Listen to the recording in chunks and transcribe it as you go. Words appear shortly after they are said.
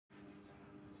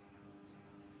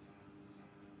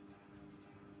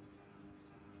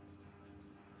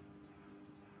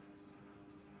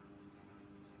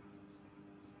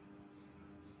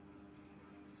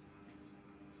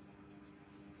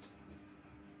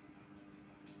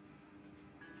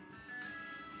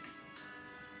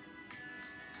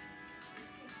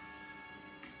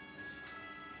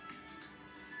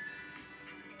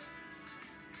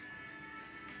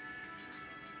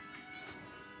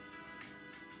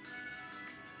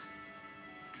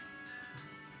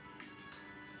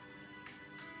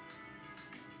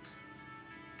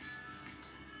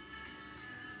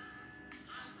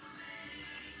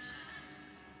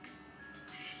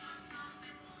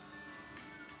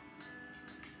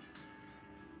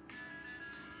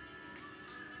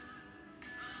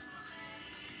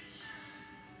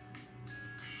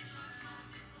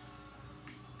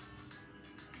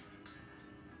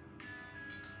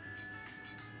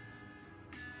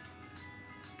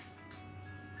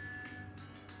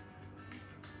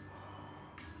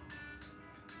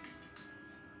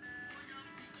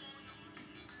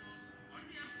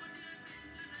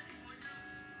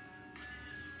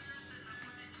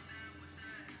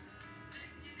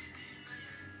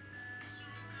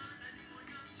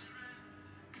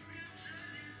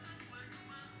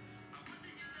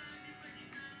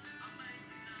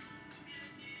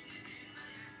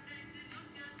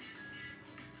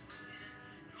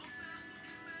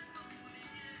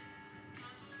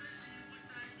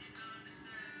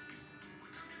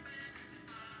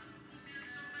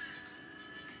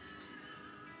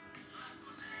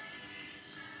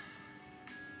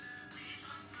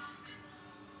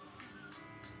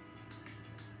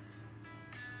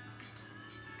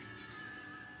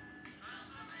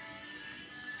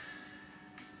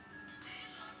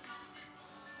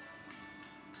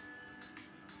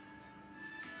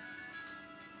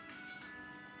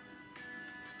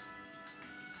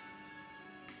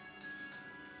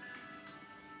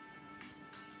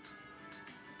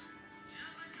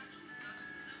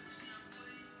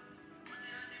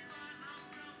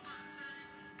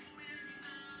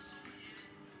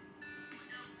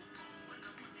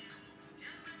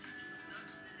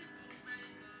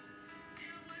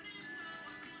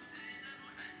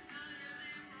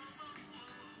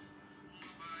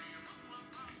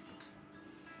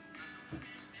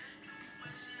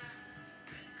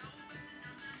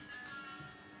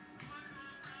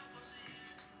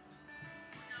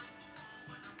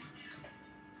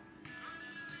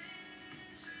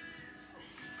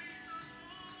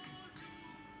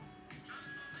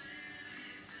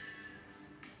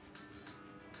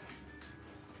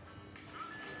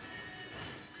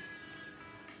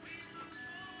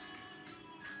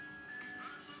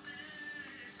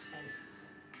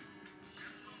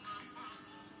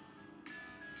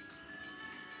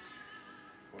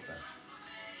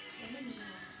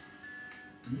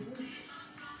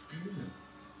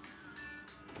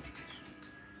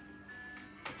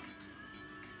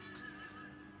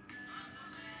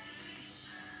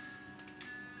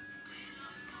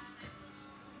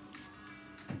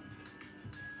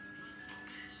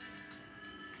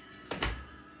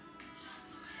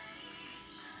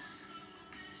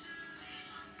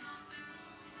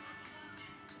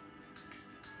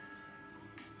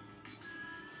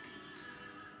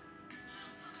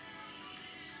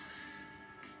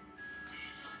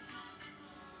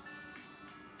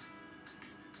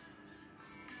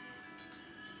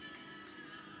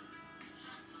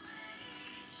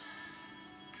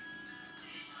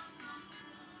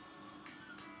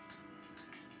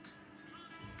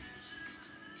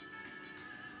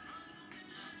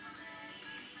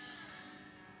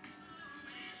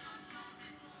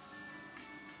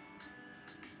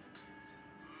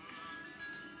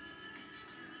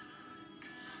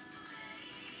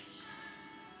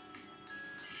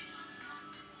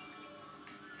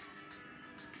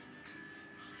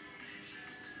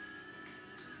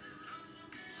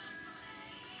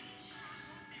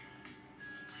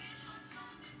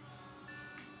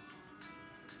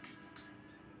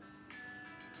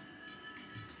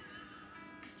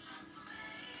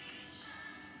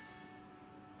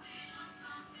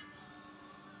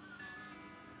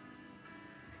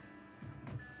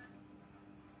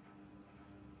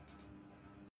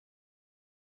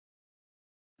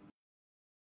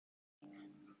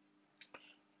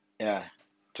Yeah.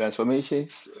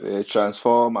 Transformations. We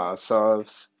transform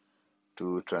ourselves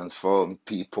to transform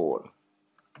people.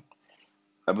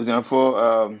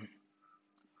 Abusuafo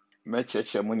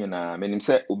mɛkyerɛkyerɛ mo nyinaa menim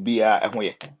sɛ obiara ɛho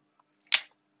yɛ.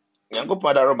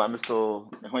 Nyankopɔn da rɔba me so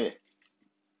ɛho yɛ.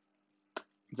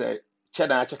 Sɛ kyɛ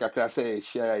na akyɛ kakra sɛ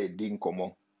yɛhyia a yɛdi nkɔmmɔ.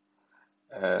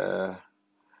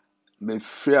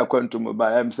 Mefiri akwantu mu ba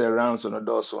ɛm sɛ rounds no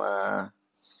dɔɔso a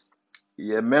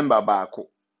yɛ member baako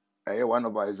ɛyɛ one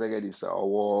of our executives a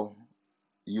ɔwɔ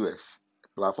US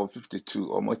platform 52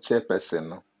 ɔmo chairperson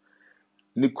no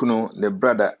ne kunu ne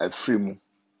brother afiri mu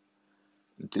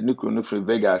nti ne kunu no firi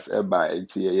Vegas ɛba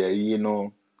nti yɛyi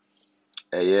no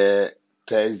ɛyɛ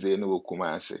Thursday no wɔ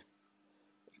Kumasi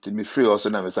nti mefiri hɔ so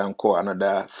na mesan kɔ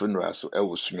another funeral so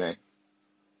ɛwɔ Sunyani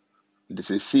nti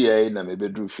sɛsi yɛ na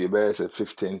mebɛduru fie bɛyɛ sɛ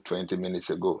 15-20 minutes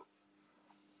ago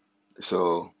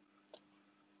so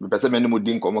mepɛ sɛ mene mu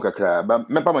di nkɔmmɔ kakra ba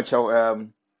mɛpa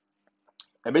makyɛw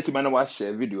ɛbɛtumi na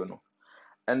wahyɛ video no.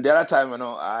 And the other time,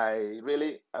 I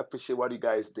really appreciate what you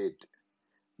guys did.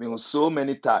 I mean, so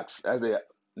many tags as the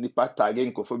nipa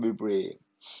tagging kofobibre.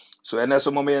 So, and there's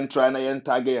some moment trying to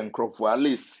tag and crop for at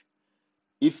least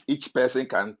if each person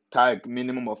can tag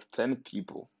minimum of 10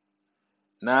 people.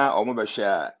 Now, I'm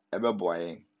share ever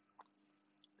boy.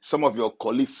 Some of your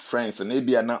colleagues, friends, and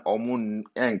maybe are not omun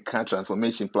and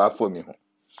transformation platform.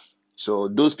 So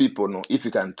those people know if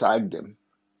you can tag them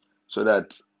so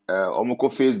that omoko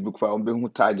Facebook for who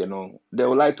tag they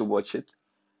would like to watch it.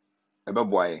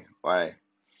 Boy, why?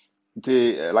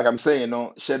 Like I'm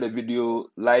saying, share the video,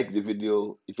 like the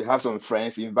video. If you have some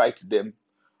friends, invite them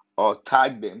or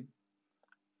tag them.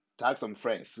 Tag some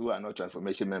friends who are not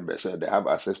transformation members so they have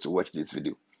access to watch this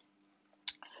video.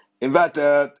 In fact,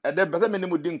 and then better many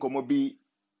didn't come be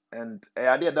and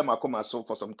I did them come so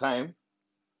for some time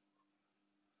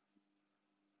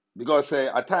because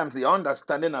at times the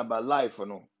understanding about life,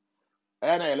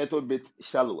 and a little bit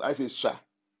shallow. I say sha.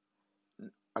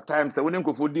 At times the winning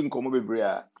didn't come be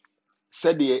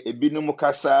said the ebinum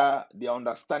kasa, the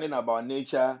understanding about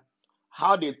nature,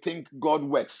 how they think God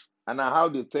works, and how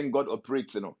they think God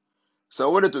operates. So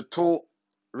I wanted to tell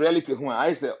reality when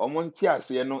I say omontia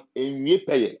say enye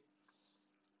peye.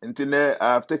 Until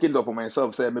I've taken it upon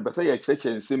myself, say me say church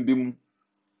and simbim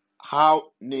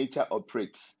how nature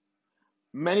operates.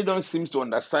 Many don't seem to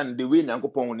understand the way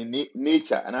Nyankopon in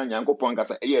nature and Nyankopon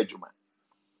kasa eye adwuma.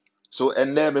 So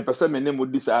and then me person me name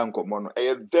would this ankomo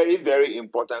a very very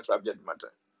important subject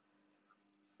matter.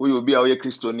 We will be our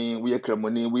Christiani, we are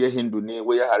Kremoni, we are Hinduni,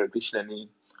 we are Hare Krishnani,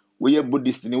 we are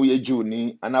Buddhist, we are Jew,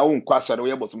 and our own Kwasa,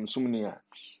 we are Bottom Sumnia.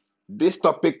 This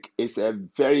topic is a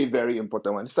very, very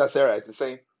important one. Sister Sarah is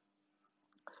saying,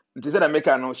 it is that I make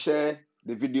no share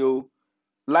the video,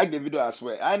 like the video as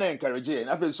well. I encourage you. And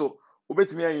I feel so, obey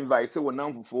me invite so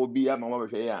now for be my mama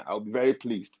here. I'll be very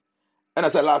pleased. And I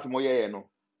said last more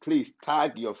please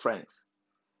tag your friends.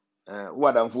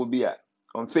 What I'm for be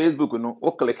on Facebook,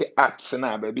 or click act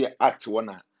na baby act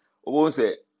one. Or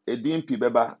say a DMP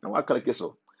beba, no I click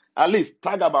so. At least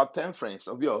tag about 10 friends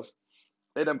of yours.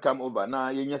 Let them come over. Now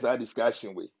you just a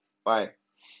discussion with. Why?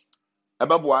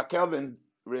 Ababwa Kelvin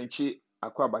Renchi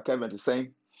Akwaba Kelvin is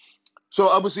saying. So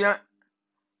Abusia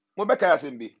Mobeka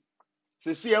Simbi.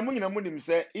 Se see amu nyina munim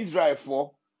say Israel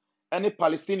for any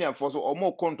Palestinian for so or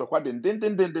more control kwa den.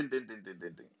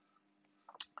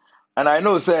 And I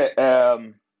know say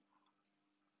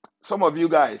some of you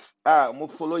guys mo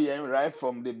follow you right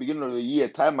from the beginning of the year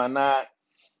time and now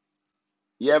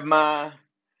yema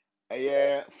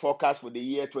a forecast for the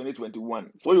year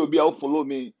 2021. So you'll be able to follow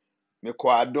me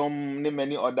Adom,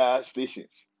 many other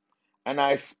stations. And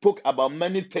I spoke about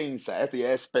many things as I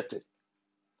expected.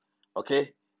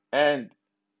 Okay? And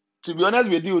to be honest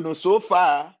with you, so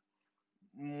far,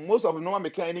 most of the normal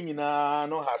mechanic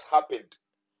has happened.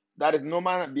 That is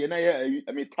normal,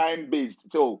 time based.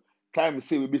 So time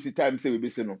say we busy, time say we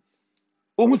busy. No.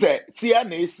 Say, see,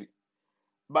 I see.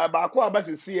 But back about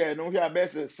to see, no, here about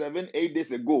 7-8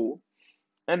 days ago,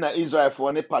 and Israel for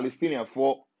and Palestinian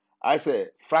for, I say,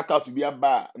 frack out to be a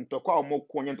bar and talk about more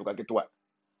coin to Kaketwa.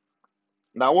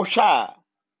 Now, what shall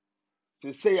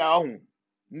to say our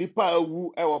nipa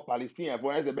wu ewo Palestine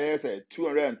for the best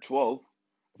 212,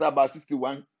 that's about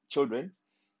 61 children,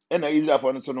 and Israel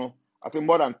for no, I think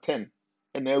more than 10,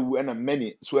 and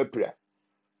many swepria.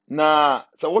 Na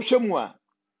so what shemwa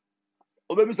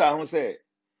obemisa ho say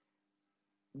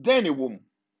then wom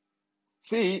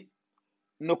see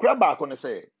no kraba ko ne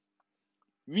say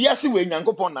wiase we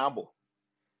nyankopon na abo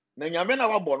na nyame na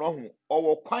wabo no ho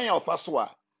owo kwan a ofa so a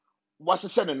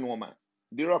wasese ne noma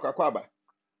di rock akwaba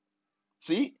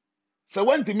see so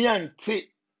when to me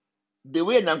ante the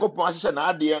way nyankopon ahye na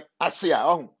ade ase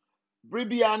a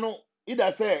Bribiano,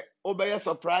 either say, obey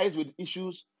surprised with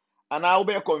issues, and I'll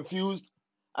be confused,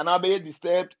 and I'll be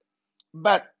disturbed.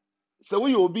 But so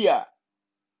we will be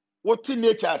what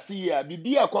nature see ya,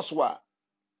 be a coswa,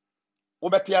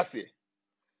 obetiasi.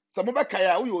 Some of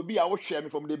Kaya, we will be our share me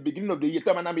from the beginning of the year,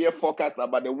 time and I'm here forecast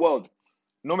about the world.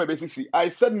 No, maybe see. I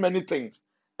said many things,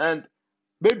 and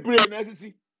baby,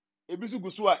 necessity, ebisu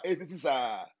gusua, esisi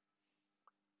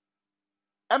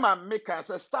Emma Maker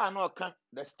said, star no can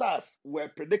the stars were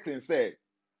predicting, say,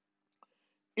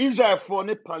 Israel for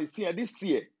ne Palestine this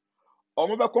year, or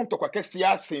mobile come to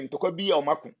Kwakesia sin to be a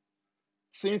Maku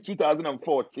since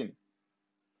 2014.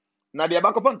 Now the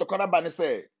Abakopon to Konabani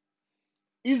say,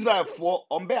 Israel for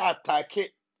ombe attack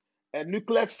a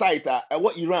nuclear site at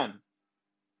Iran.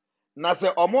 Now say,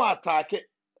 Omo attack.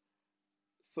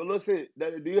 So let's say,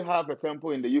 do you have a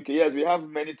temple in the UK? Yes, we have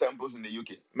many temples in the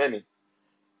UK. Many.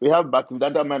 We have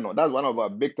Batindada Manor. That's one of our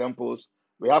big temples.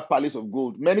 We have Palace of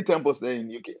Gold. Many temples there in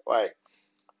the UK. Why?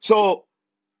 So,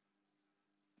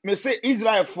 me say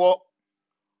Israel for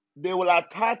they will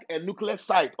attack a nuclear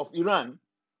site of Iran.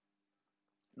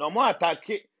 No more attack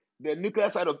the nuclear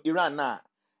site of Iran now.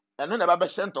 And then the Bible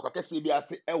sent to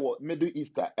CBS Middle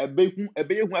Easter. A big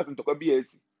who has to be a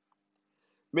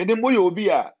Medimbo you be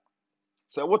a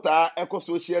so what are echo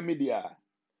social media?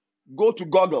 Go to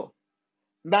Google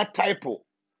that typo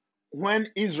when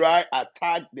Israel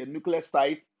attacked the nuclear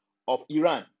site of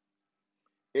Iran.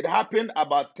 It happened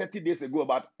about 30 days ago,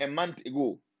 about a month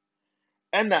ago.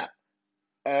 And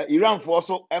Iran for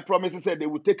also a promise said they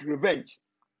would take revenge.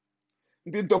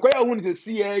 The Tokoya who is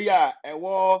see a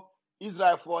war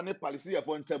Israel for ne Palestine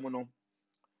for Temuno.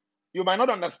 You might not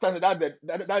understand that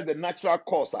that's the natural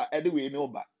cause anyway no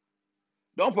but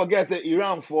don't forget say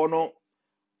Iran for no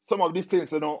some of these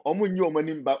things you know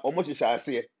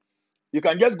you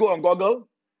can just go on Google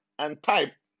and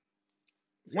type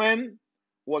when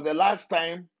was the last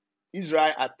time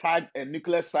Israel attacked a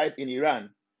nuclear site in Iran.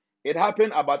 It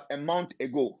happened about a month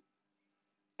ago.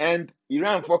 And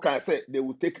Iran forecast said they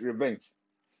will take revenge.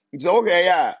 So okay,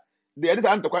 yeah. The other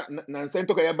time to talk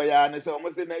about and say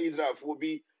almost say Israel will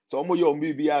be so almost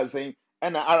you be saying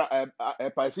and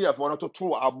a Palestinian for not to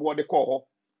throw aboard the call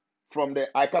from the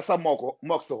Ikasa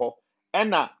mosque and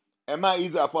na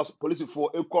Israel force police for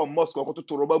a call Moscow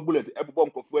to rubber bullet every bomb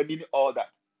for all that.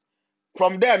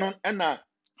 From there on and na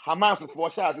Hamas for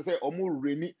sure say almost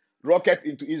rainy rockets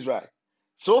into Israel.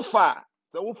 So far,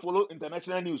 so we follow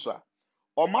international news.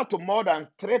 To more than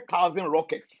 3,000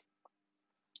 rockets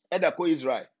at the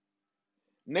Israel.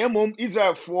 Name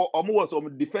Israel for almost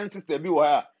some defense system.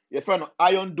 You find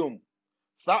Iron Dome.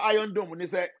 Sa Iron Dome, when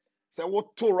say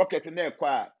what 2 rockets in there,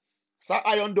 Sa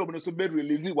Iron Dome, so be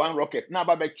release 1 rocket. Now,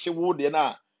 Baba Chiwo, de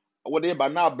na, what they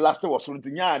now blaster was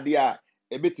something, yeah, dear,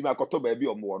 a bit in my coto baby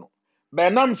or more.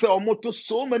 But now, say almost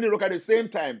so many rockets at the same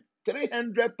time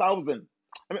 300,000.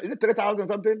 I mean, is it 3,000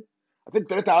 something? I think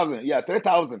 3,000. Yeah,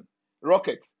 3,000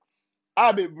 rockets.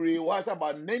 Abebri was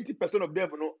about 90% of them,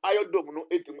 no Iron Dome, no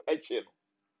 18.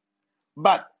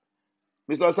 But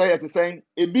Mr. Sayat is saying,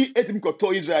 a be 18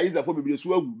 koto Israel is a for be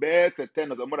so better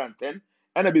 10 or more than 10,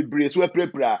 and a be brace where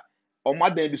prepare or more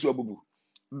than this bubu.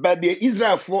 But the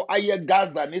Israel for Aya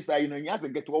Gaza and Israel, you have to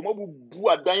get to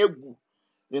Omobu,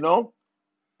 you know,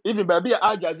 even baby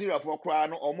Al Jazeera for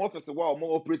crying or more for or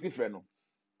more operative friend.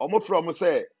 Or more from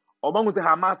say, or more say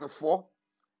Hamas for,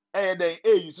 and then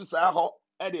you see how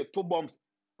and the 2 bombs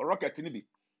or rocket in it.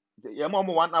 Your mom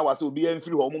 1 hour so be in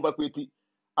free home back with it.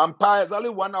 And is only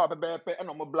 1 hour and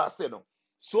I'm blasted.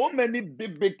 So many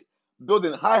big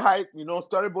buildings, high, you know,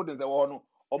 story buildings that were no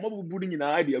or more building in an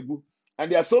idea.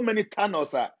 And there are so many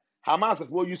tunnels Hamas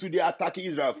will use to attack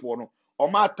Israel for no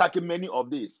or more attacking many of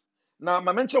these. Now,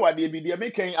 my mention what they be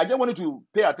making, I just wanted to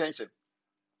pay attention.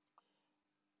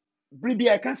 Bribi,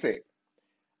 I can say,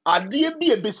 Adia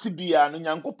be a besibia and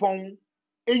Yankopon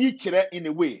in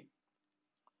a way.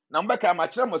 Number can my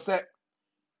channel say,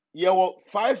 there were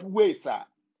 5 ways,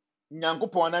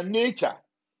 Nyankopon and nature.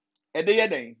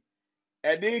 Ede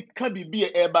can be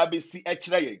a babisi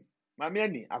echraye.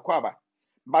 Mamiani akwaba.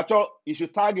 But you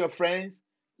should tag your friends,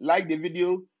 like the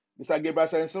video. Mr. Gabriel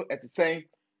Senso at saying,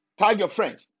 tag your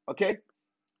friends, okay?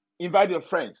 Invite your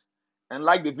friends and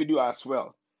like the video as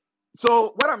well.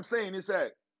 So what I'm saying is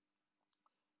that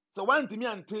so one to me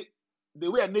and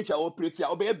the way nature operates here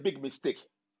will be a big mistake.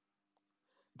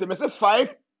 They may say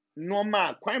 5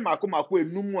 normal, quite mako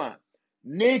enumwa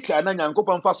nature na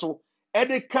Nyankopon faso.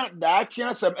 Ede kan da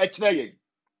action some echraye.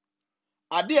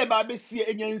 Ade eba be see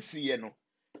enyansiye no.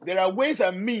 There are ways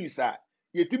and means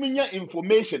yetiminya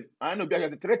information. I know there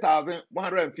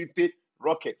 3,150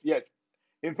 rockets. Yes.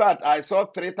 In fact, I saw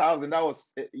 3,000. That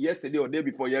was yesterday or day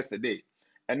before yesterday.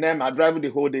 And then I drive the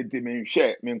whole day to me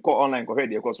share, me call online, go ahead,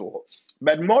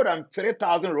 but more than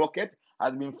 3,000 rockets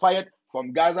has been fired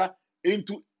from Gaza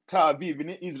into Tel Aviv in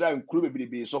Israel and Kuru.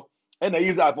 So, and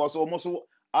Israel also almost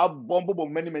a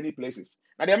bomb many places.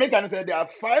 Now the Americans said there are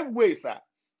 5 ways, sir.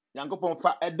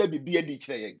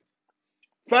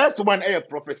 First one is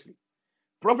prophecy.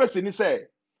 Prophecy ni say,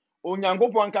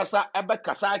 Onyankopon kasa ebe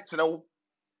kasa akyerɛw.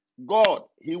 God,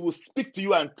 he will speak to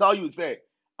you and tell you, say,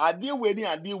 ade we ni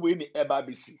eba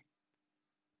bisi.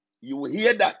 You will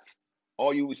hear that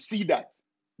or you will see that.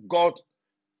 God,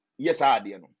 yes, I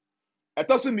no.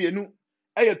 Etoso mienu,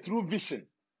 a true vision.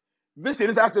 Vision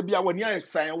is after be a when you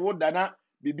sign word dana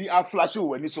bibi a flash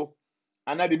when so.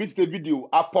 And I bibi say video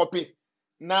a poppy.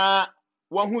 Na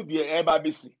one who the eba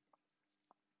bisi.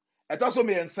 Etoso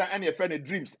me ensa and your friend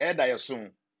dreams eda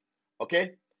soon.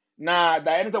 Okay? Now, the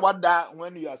answer what that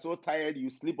when you are so tired, you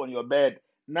sleep on your bed.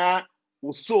 Now,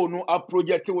 so no a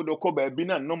project with the cover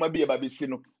bina no maybe a babisi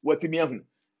no what me.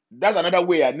 That's another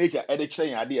way of nature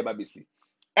education idea babisi.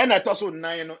 And I also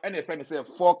 9 no any friend say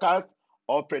forecast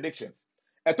or prediction.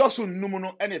 I also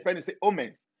no any friend say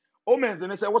omens. Omens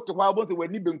and say what to how say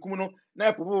when ni benkum no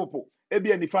na popopo.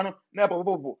 Ebi anifa no na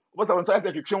popopo. What's on side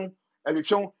atwetwon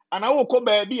and I will call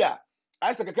baby a.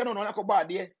 I say keke no na ko ba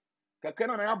ade. Keke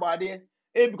no na ba ade.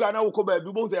 Ebuka na woko ba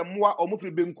bi bo se mmoa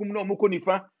omufiri benkum na omukọ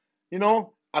nifa, you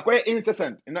know, akwai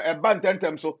incessant, you know, e ban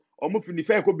tentem so omufiri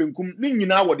nifa ekọ benkum ni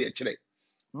nyina wo de kire.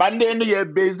 But then you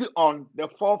based on the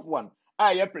fourth one,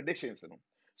 your predictions, you know.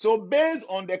 So based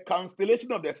on the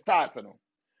constellation of the stars, you know,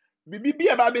 bibi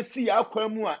aba be see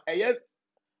akwamu a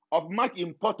of much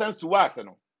importance to us, you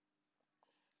know.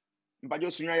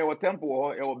 Mbajo sunya your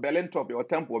temple your Berlin top, your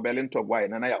temple Berlin top why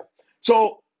na ya.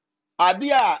 So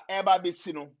idea eba be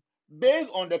see no. Based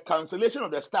on the cancellation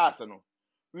of the stars, you know,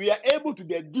 we are able to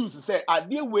deduce say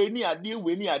idea we ni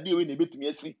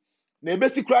betumi see. Na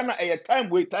ebesi kra na a time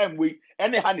way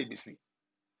any hand be see.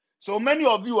 So many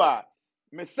of you are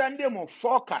me send them on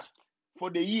forecast for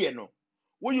the year no.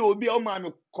 When you will be on my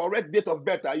correct date of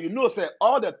birth, you know say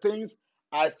all the things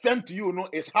I sent to you know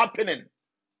is happening.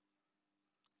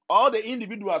 All the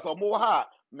individuals of Moha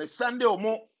me send them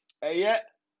more a year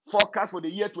forecast for the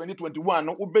year 2021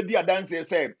 no ubedi adanse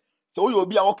say so you will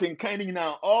be walking kind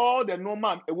now all the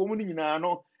normal a woman in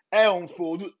no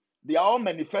unfold they are all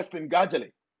manifesting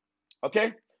gradually.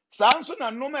 Okay, sanso na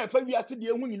normal if we are see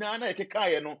the nyina na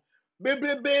ekeka no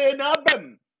bebrebe na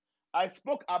abem. I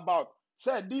spoke about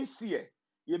said this year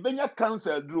you benya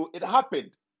cancer drew it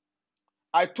happened.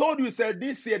 I told you said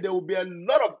this year there will be a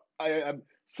lot of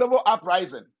civil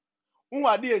uprising.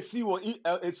 I did see what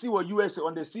USA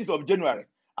on the 6th of January.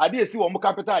 I did see what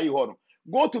capital.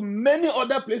 Go to many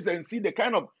other places and see the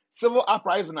kind of civil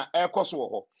uprising and air cost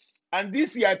war. And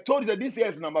this year, I told you that this year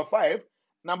is number 5.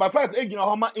 Number 5,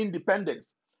 independence,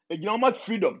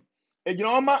 freedom,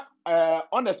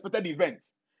 unexpected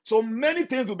events. So many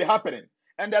things will be happening.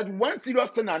 And there's one serious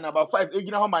thing at number 5,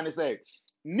 is say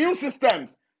new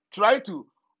systems try to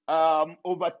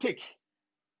overtake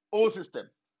old system.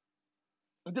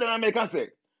 Until American say,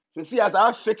 so see as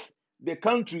I fix the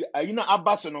country, you know,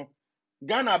 Abasono,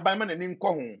 Ghana by man and in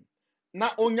Kohon. Na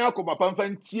Onyako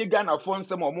Mapamfan, Tie Ghana phone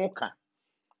some or moka.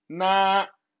 Na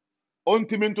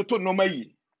ontiminto to no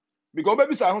may. Because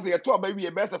baby sounds say a 2 baby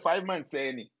a best of 5 months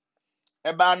any.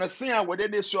 A ban a singer whether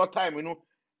this short time, you know.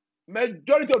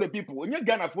 Majority of the people, when you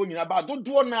Ghana phone, you about don't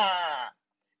do na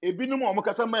a binum or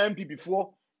Mokasama MP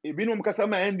before, a binum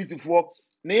Kasama NDC before,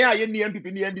 Nea Yen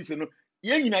MPP NDC, no,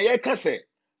 Yen in a Kase.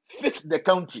 Fix the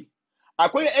country.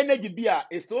 Akwai energy beer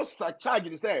is so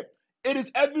surcharged to say it is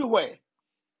everywhere.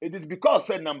 It is because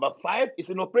say number 5 is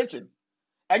in operation.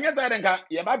 And yet I think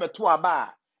you buy to a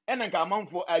bar and then come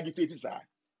for agitators.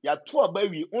 You are 2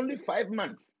 we only 5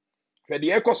 months for the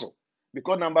ecoso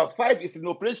because number 5 is in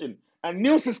operation and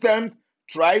new systems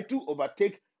try to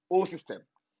overtake old system.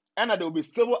 And there will be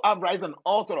civil uprising and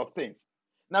all sort of things.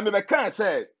 Now maybe can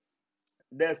say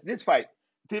there's this fight.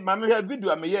 Mami have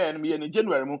video me here and me in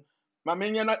January mo.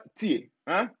 Mami nya na tie,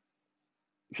 huh?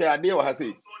 Hwe ade wa ha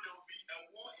say.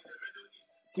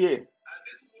 Tie. And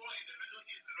this war in the Middle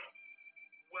East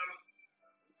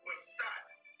will start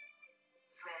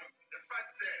from the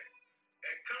fact that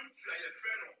a country like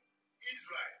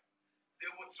Israel,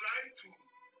 they will try to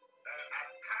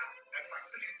attack a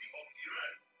facility of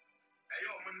Iran, a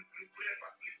nuclear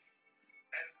facility,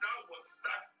 and that will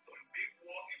start some big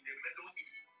war in the Middle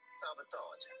East.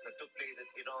 Sabotage that took place at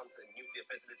Iran's nuclear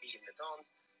facility in Natanz,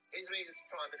 Israel's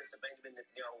Prime Minister Benjamin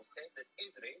Netanyahu said that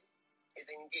Israel is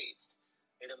engaged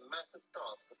in a massive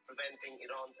task of preventing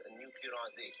Iran's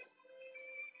nuclearization.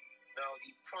 Now,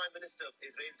 the Prime Minister of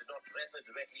Israel did not refer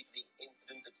directly to the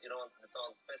incident at Iran's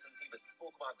Natanz facility, but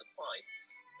spoke about the fight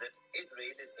that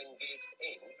Israel is engaged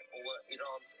in over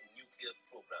Iran's nuclear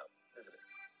program. Isn't it?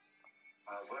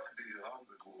 המאבק באיראן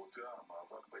וגרורותיה,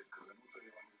 המאבק בהתגרענות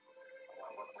האיראנית,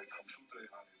 המאבק בהתחמשות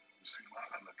האיראנית, הוא משימה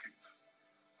ענקית.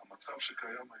 המצב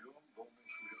שקיים היום לא אומר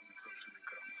שהוא יהיה המצב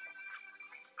שנקרא מחר.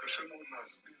 קשה מאוד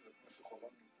להסביר את מה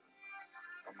שחולמנו פה.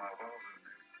 המעבר הזה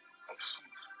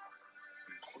מאבסוט,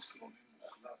 מחוסר אונים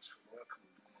מוחלט שלא היה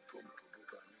כדוגמתו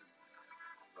בתולדות העמים,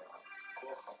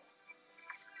 לכוח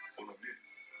העולמי,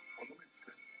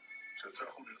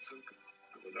 שהצלחנו לייצר כאן.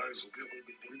 בוודאי זוגי אבל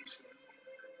בדברים מסוימים.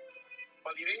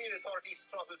 While the Iranian authorities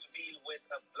struggle to deal with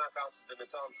a blackout at the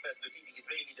Natanz facility, the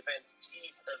Israeli Defense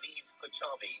Chief Aviv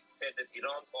Kochavi said that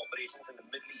Iran's operations in the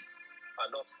Middle East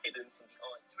are not hidden from the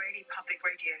eye. Israeli public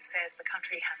radio says the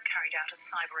country has carried out a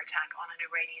cyber attack on an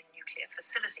Iranian nuclear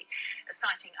facility.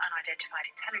 Citing unidentified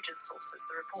intelligence sources,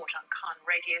 the report on Khan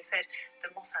radio said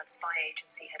the Mossad spy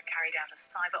agency had carried out a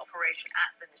cyber operation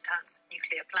at the Natanz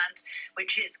nuclear plant,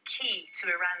 which is key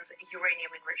to Iran's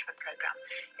uranium enrichment program.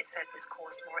 It said this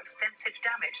caused more extensive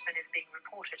damage than is being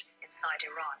reported inside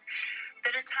Iran.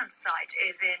 The Natanz site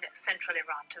is in central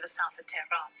Iran to the south of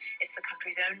Tehran. It's the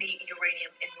country's only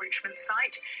uranium enrichment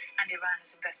site, and Iran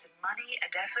has invested money and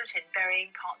effort in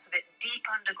burying parts of it deep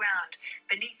underground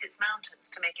beneath its mountains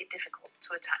to make it difficult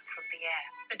to attack from the air.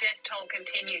 The death toll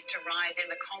continues to rise in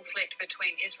the conflict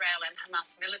between Israel and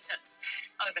Hamas militants.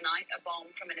 Overnight, a bomb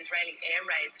from an Israeli air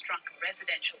raid struck a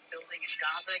residential building in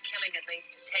Gaza, killing at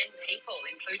least 10 people,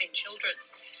 including children.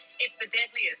 It's the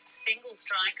deadliest single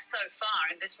strike so far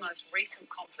in this most recent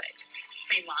conflict.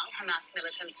 Meanwhile, Hamas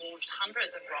militants launched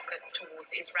hundreds of rockets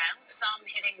towards Israel, some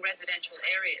hitting residential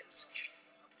areas.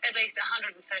 At least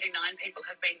 139 people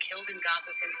have been killed in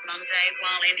Gaza since Monday,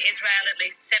 while in Israel at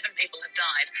least 7 people have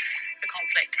died. The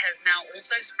conflict has now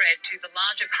also spread to the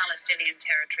larger Palestinian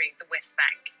territory, the West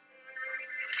Bank.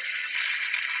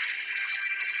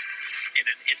 In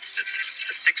an instant,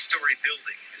 a 6-story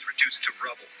building is reduced to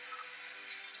rubble.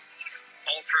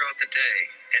 All throughout the day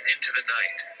and into the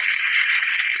night,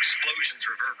 explosions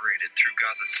reverberated through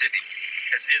Gaza City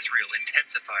as Israel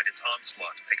intensified its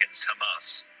onslaught against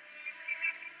Hamas.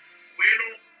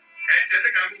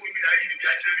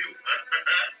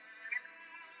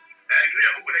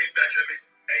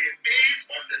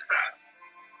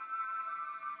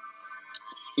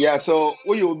 Yeah, so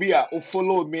we will be a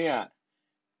follow me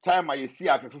time I see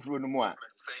after no.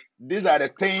 These are the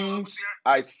things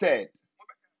I said.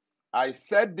 I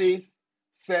said this,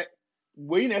 said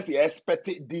we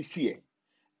expected this year.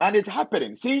 And it's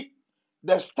happening. See,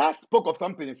 the star spoke of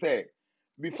something and said,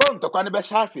 before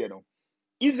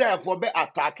Israel for be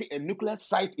attacking a nuclear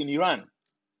site in Iran.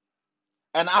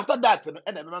 And after that,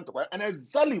 and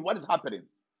exactly what is happening.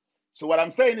 So what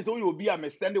I'm saying is we will be a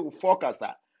standing with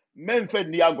forecaster. Men fed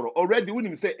Niagara. Already when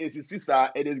him say it is sister,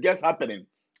 it is just happening.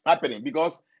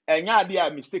 Because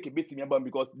idea mistake a bit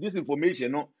because this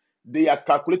information they are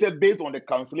calculated based on the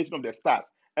constellation of the stars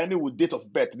and with date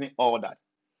of birth and all that.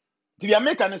 The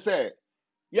American say,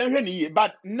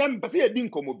 but nem say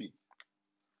didn't come be.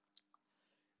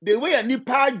 The way a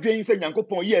nipa drain say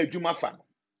Yankopon ye adwuma fa no.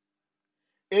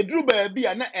 Edru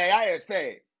baabi a na AI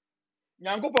say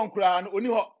Yankopon kura no oni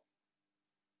ho.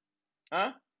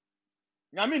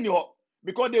 Nyame ni ho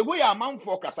because the way a man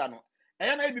for kasa no.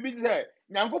 Eya na bibi say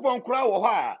Yankopon kura wo ho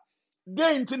a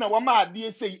den nti na wo ma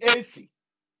ade say AC.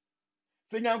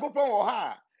 Se Nyankopon wo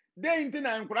ha dey nti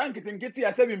na nkura nketenkete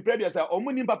ya 7 previous a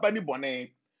omu ni papa ni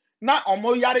bone na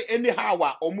omo yare anyhow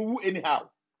a omu wu anyhow.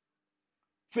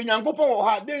 Se Nyankopon wo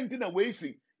ha dey nti na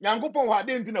weisi Nyankopon wo ha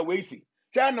dey nti na weisi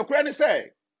twa no kura ni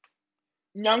say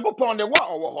Nyankopon de wa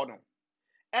owo ho no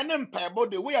ene mpaibo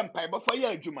the way mpaibo for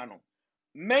ya adwuma no.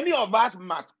 Many of us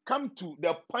must come to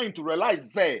the point to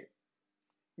realize say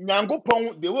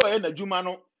Nyankopon the way na adwuma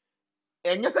no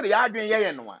enye se de ya adwen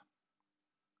ye no a.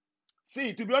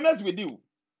 See, to be honest with you,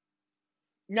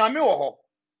 Nyame wo ho.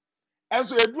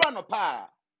 Enso edura no pa.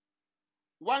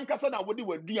 Wan kasa na wodi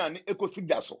waduane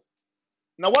ekosigda so.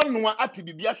 Na wanu ati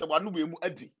bibia hye wanu be mu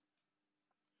adi.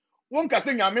 Won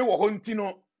kasa Nyame wo ho nti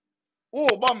no, wo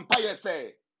bo mpa ye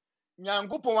se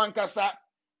Nyankopon wan kasa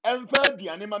emfa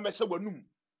aduane ma mehye wanum.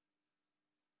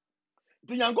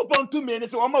 Ti Nyankopon tu me ne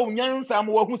se wo ma wunyansa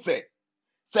ma wo hu se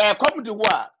ekom de wo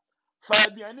a fa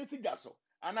aduane sigda so.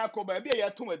 Ana ko ba bia ya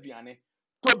to aduane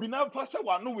to bi na fa se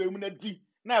wanu we mu na di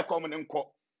na ekom ne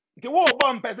nko nti wo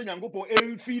bo mpa se Nyankopon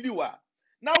emfidi wa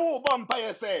na wo bo mpa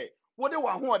ye se wo de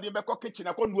wa ho ode be ko kitchen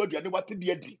na ko nu aduane wate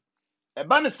de adi e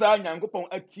ba ne sa Nyankopon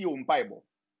atie o mpaibo.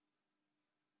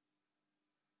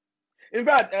 In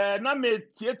fact na me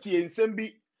tietie nsem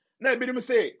bi na ebi dem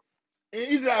say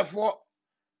Israel for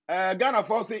Ghana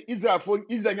for say Israel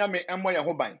nyame emmo ye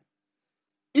ho ban.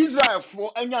 Israel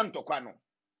for anya ntokwa no.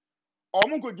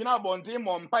 Omo ko gina abonte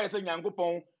mo mpa say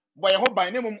Nyankopon boy ho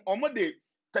ban ne mum omo de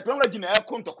technology na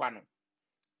ntokwa no.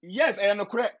 Yes, I no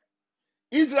correct.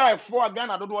 Israel for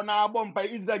Ghana dodo na abọ mpa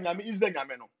Israel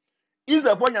nyame no.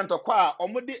 Israel for nyantokwa a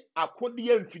omo de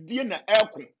akode amfidie na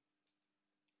eko.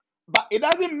 But it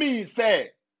doesn't mean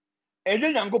say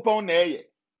enye Nyankopon na eye.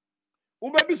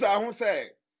 Ubebisa ho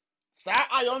say sa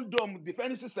Iron Dome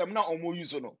defense system na omo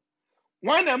use no.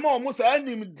 When am omo say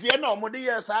anim die na omo de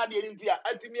ye sa de nti a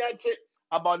atimi ache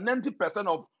about 90%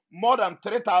 of more than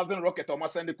 3,000 rocket omo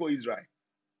send ko Israel.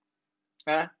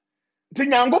 Ti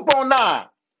Nyankopon na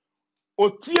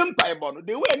otie mpaebọ no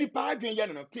the way ni pa adwen ye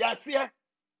no ti ase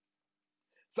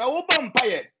sa wo ba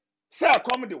mpae se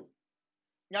akom de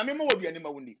nyame mo obi ani ma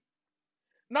woni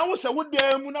na wo se wo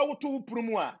dan mu na wo to upuru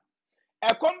mu a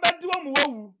ekom ba de wo mu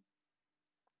wawu.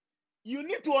 You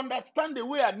need to understand the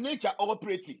way nature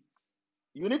operates.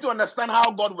 You need to understand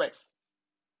how God works.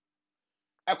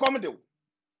 Ekom de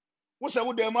wo se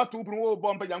wo dan mu to upuru wo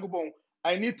bo mpa Nyankopon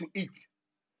I need to eat.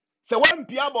 Se wan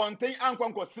pia bonten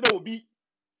ankwanko sere obi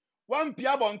wan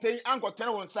pia bonten anko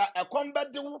tene won sa ekom ba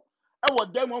de wo e wo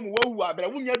dan mu wawu abere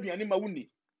wo nya aduane ma woni.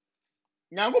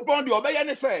 Nyankopon de obeye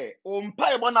ne se o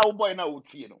mpa ebo na wo boy na wo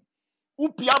tie no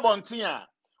upia bonten a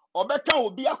obeka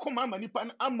obi akoma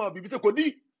manipa ama bibi se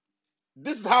kodi.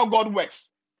 This is how God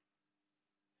works.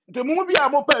 The mu bi a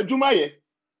mo pa adwuma ye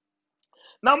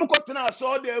na mo kotena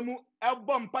so de mu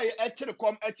ebo mpa ye ekire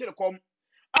kom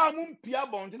a mo mpia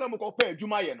bonten na mo ko pa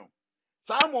adwuma ye no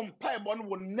sa mo mpa ebo no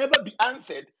will never be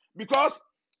answered because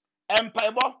mpa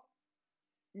ebo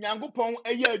Nyankopon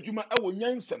eye adwuma e wo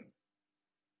nyansam.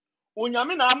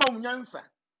 Onyame na ama unyansa.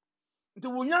 Nti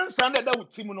unyansa na da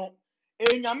wutim no,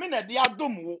 enyame na de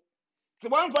adom wo. Ti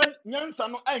wanfa nyansa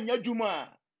no anya dwuma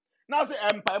a. Na se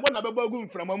empaibo na bebo agu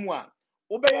mframa mu a,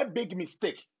 obeye big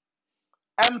mistake.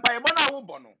 Empaibo na wo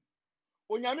bo no,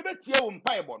 onyame betie wo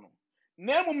mpaibo no.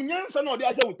 Na emum nyansa na ode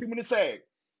ase wutim ni se,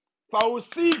 fa wo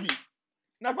CV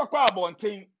na fa kwa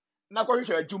abonten na kwa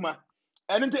hwehwe adwuma.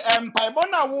 Eno nti empaibo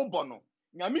na wo bo no,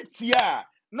 nyame tie a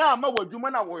na ama wo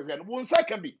adwuma na wo hwehwe no, wo nsa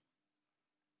ka bi.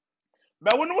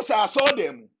 But when we saw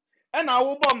them, and I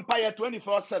will bomb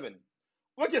 24/7,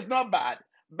 which is not bad,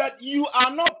 but you are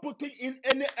not putting in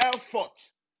any effort.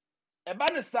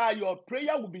 Ebanisa, your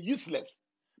prayer will be useless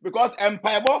because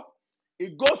empire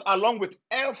it goes along with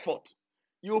effort.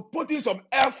 You put in some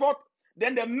effort,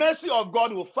 then the mercy of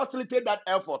God will facilitate that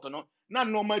effort. No, not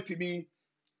normal to be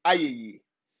aye.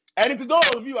 And to those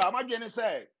of you, I'm going to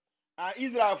say,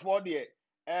 Israel for the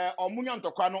omunyan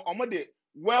tokwano omode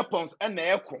weapons and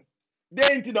eko.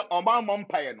 They into the Obama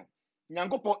Empire no.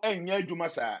 Nyankopon enya adwuma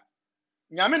saa.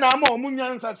 Nyame na ama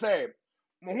omunyansa say,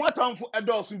 mo ho atamfo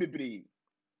edosu bebre.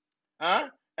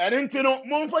 Enti no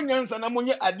momfa nyansa na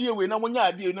monye adewe na monye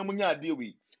adewe na monye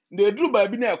adewe. Na eduru ba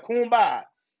bi na ekon ba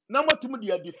na motum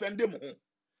de defend mo ho.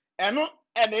 Eno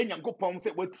ena Nyankopon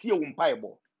say watie wo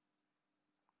mpaebo.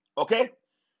 Okay?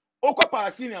 Okopa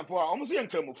asinian fo a omo so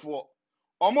yenkramofo.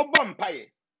 Omo ba mpae.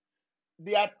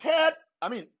 Their third,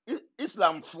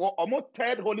 Islam for almost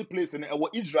third holy place in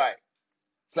Israel.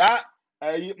 So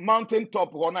a mountain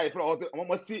top one I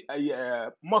almost see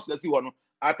a mosque see one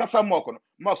Atasa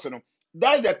mosque.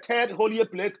 That's the third holy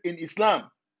place in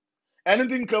Islam.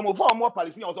 Anything come for more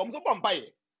Palestinians almost vampire.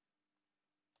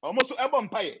 Almost a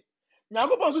vampire. Now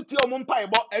go to tell Mumpai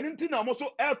about anything almost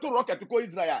air to rocket to go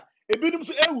Israel. A bit of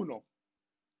no.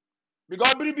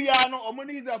 Because Bibiano or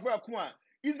money is for a coin.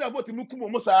 Israel vote mukumo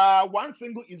musa one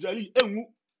single Israeli enwu.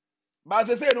 But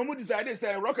as I say, no more decided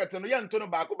say rocket no yan tono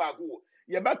baako.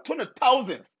 You bet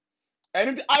 20,000s. And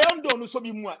in the Iron Dome so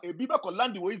be more a biba could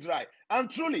land with Israel. And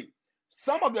truly,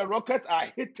 some of the rockets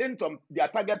are hitting some their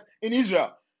target in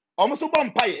Israel. Almost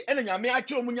bomb pie. And then you may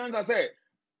actually munyans say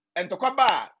and to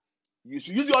kwaba. You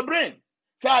should use your brain.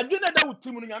 So I do that with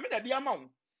Timunya that the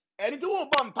amount. And it will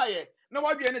bomb pie. Now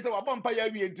what you say bomb pie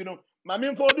we you know. My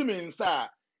main for do mean sir.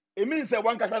 It means that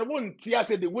one can won't tear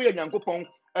say the way Nyankopon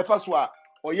efaswa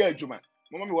or ye adwuma.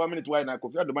 Mama me 1 minute why na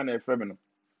Kofi Adoma na efrem no.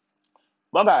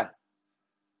 Baba.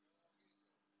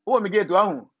 O me get to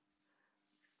ahu.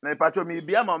 Na patro me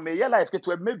bia ma me ye life ke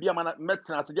to me bia ma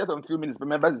metna just a few minutes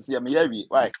me best see me ye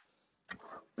why.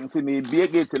 Nfi me bia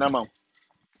gate na ma.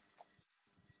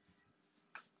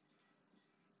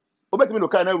 Obetimi no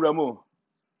kan na wura mu.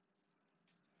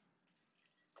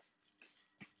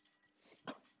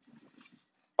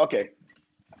 Okay.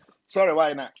 Sorry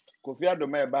why na. Kofi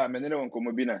Adoma ba me ne won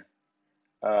komo bi na.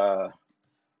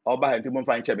 Oba henti mo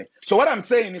fan chebe. So what I'm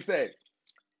saying is say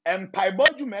empaibo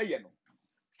dwuma ye no.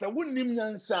 sɛ wonnim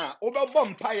nyansa a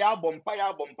wobɛbɔ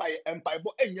mpaeɛ mpaebɔ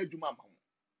ɛnyɛ adwuma ma wo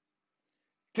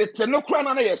tete no kora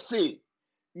na yɛ se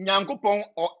nyankopɔn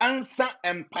or answer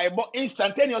mpaebɔ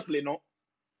instantaneously no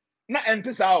na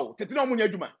ɛnte saa o tete na ɔmo nya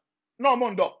adwuma na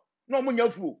ɔmo ndɔ na ɔmo nya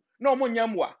fuo na ɔmo nya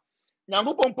mmoa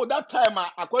nyankopɔn po that time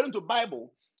according to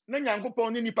Bible na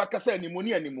nyankopɔn ne nipa kasa animu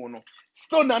ne animu no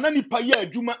still na nipa yɛ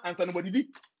adwuma ansa no bodidi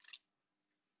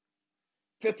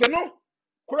tete no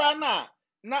kora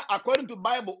na according to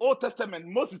Bible Old Testament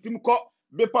Moses tim kɔ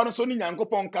bepa no so ne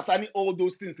nyankopɔn kasa ne all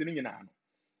those things ne nyinaa no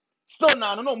still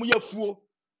na ɔmo yɛ fuo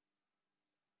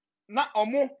na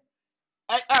ɔmo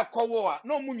akɔwɔ a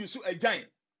na ɔmo nyusu agyan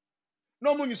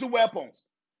na ɔmo nyusu weapons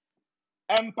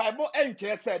mpaebɔ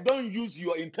ɛnkyerɛ sɛ don't use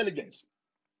your intelligence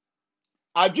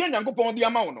adwene nyankopɔn de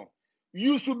ama wo no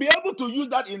you should be able to use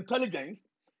that intelligence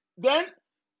then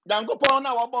nyankopɔn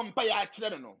na wɔbɔ mpaeɛ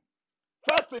akyerɛ no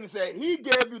first thing is that he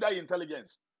gave you that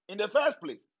intelligence in the first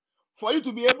place for you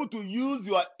to be able to use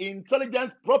your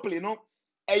intelligence properly no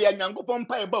ɛyɛ nyankopɔn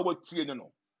mpaeɛ ba wɔtie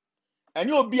no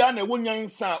ɛnyɛ obiara na ɛwɔ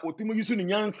nyansa a otimi use ne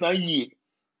nyansa yie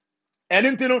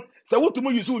ɛne nti no sɛ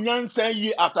wotumi use nyansa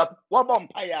yie after wɔbɔ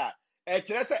mpaeɛ a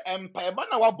ɛkyerɛ sɛ mpaeɛ ba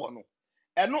na wɔbɔ no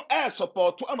ɛno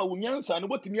support ama wo nyansa no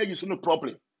wotumi use no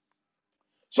properly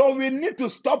so we need to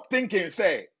stop thinking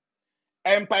say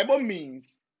mpaeɛ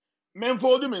means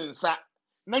menfold me nsa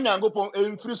na nyankopɔn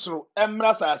emfiri soro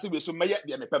emra saase we so mɛyɛ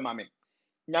deɛ mepɛ ma me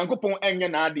nyankopɔn enye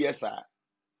na adeɛ saa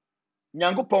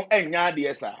nyankopɔn enya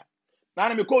adeɛ saa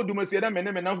na me kɔ dumasie na me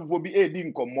ne me namfofo bi edi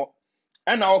nkɔmmɔ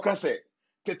ɛna ɔka sɛ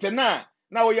tete na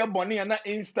woyɛ bɔne na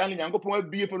instantly nyankopɔn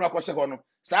abie fo no akɔhyɛ hɔ no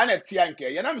saa na tia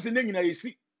nkɛ yɛ na me se ne nyina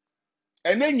yesi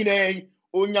ɛne nyina yi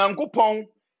onyankopɔn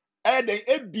ɛden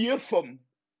ebie fam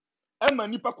ɛma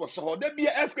nipa kɔhyɛ hɔ da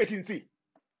bia earthquake nsi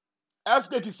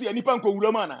nipa nkɔ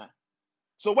wura ma na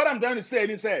so what I'm trying to say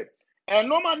is say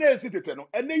normal na esi tete no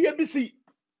ene ye bi si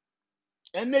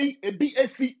ene ebi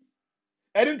esi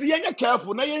ene nti yenye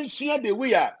careful na yensua the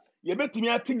way a ye betimi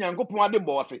ati nyankopon ade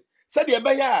bɔse sɛ de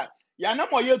ebe ya ya na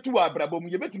mo ye tu abrabom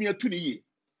ye betimi atu ne yie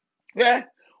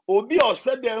obi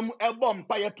osedem ɛbɔ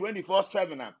mpa ye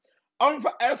 24/7 na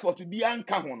onfa effort bi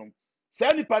anka ho no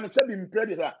sɛ nipa no sɛ bi mpre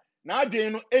de na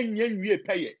adwen no enye nwie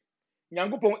pɛye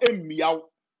nyankopon emmiaw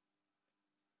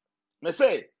me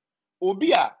say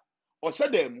obi a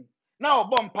osedem na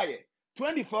obɔ mpaye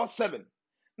 24/7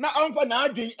 na onfa na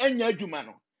adwen enya adwuma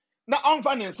no na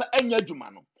onfa ne nsa enya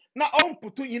adwuma no na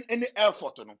onputu in any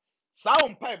effort no saa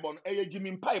mpaye bɔ no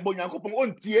eyegimi mpaye bɔ nyankopɔn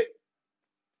ontie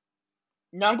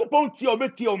nyankopɔn tie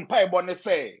obetie mpaye bɔ ne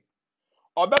sɛ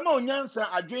obɛma onyansa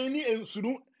adwen ni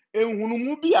ensuru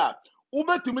enhunumu bi a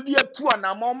ubetumi de atu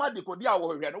anama ma de kodi a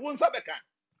wo hwehwɛ no wo nsa bɛka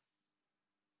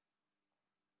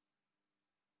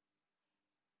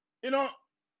you know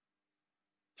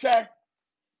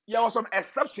there was some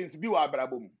exceptions bi wa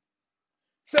abrabom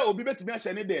say obi betimi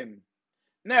ahye ne dem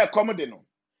na ekom de no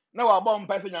na wa bɔ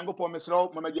mpa sɛ nyankopɔn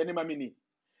mesrɛ mama gye ne ma mini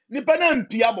nipa na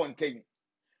mpia bɔnten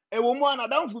ewo mu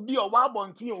anadamfo bi o wa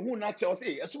bɔnten ohun na kyɛ o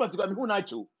say esuma tikwa me hu na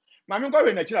kyɛ o ma me nkɔ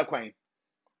hwe na kyira kwan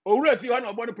owura fi hɔ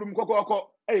na ɔbɔ ne prum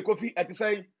kokoko kofi ate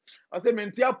sɛ o say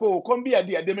mentia po kom bi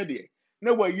ade ade me de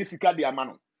na wa yi sika de ama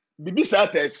no bibi sa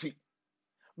ta asi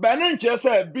ba na nkyɛ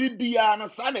sɛ bibia no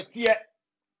sa na tie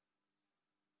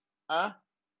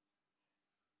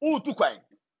utu kwan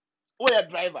oya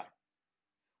driver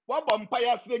wabɔ mpa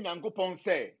ya sɛ nyankopɔn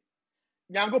sɛ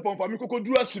nyankopɔn fa me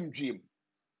kokoduru asumdwiem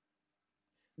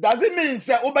does it mean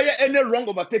say obeye any wrong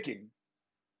overtaking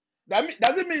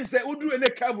does it mean say uduru any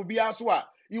curve bi aso a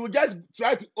you will just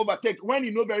try to overtake when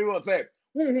you know very well say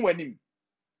hu anim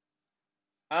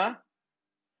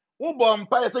wo bɔ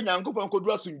mpa ya sɛ nyankopɔn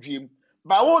kokoduru asumdwiem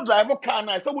ba wo drive car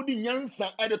na sɛ wodi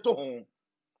nyansa ede to ho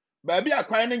ba bi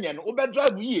akwan ne nye no wo be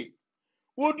drive yie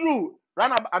uduru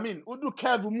uduru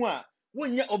curve mu a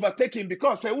wonye overtaking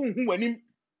because say hu anim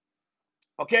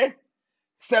okay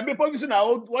say be police na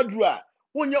waduru a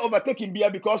wonye overtaking bia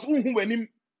because hu anim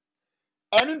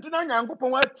enu ntina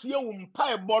nyankopon atie wo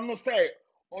mpa ebo no say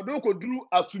odo koduru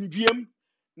asundwiem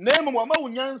na emu ma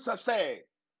wonyansa say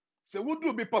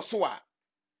wuduru bi poso a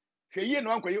hweye na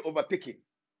wankoye overtaking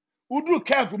uduru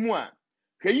curve mu a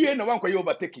hweye na wankoye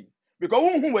overtaking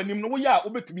because hu anim no wo ya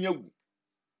obetumi awu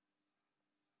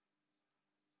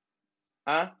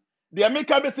the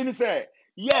American business say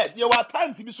yes there were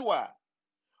times bi so a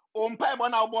mpa ebo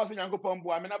na obo se nyankopon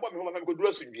bo amena bo me ho ma koduru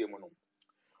asundwiem no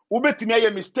ubetimi aye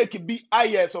mistake bi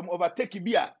aye some overtake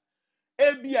bi a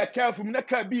ebi a careful na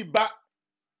ka bi ba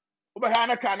ubehana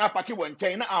na ka na pake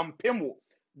wonchen na ampemo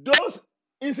those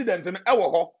incident no ewo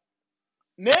ho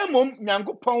na emom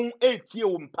nyankopon etie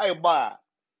wo mpai ba a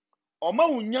oma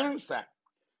wunyansa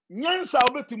nyansa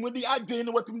obetumi di adwen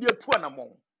no watumi di atu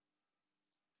anamon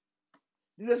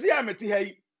di se ya meti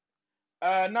hai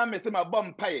na me se ma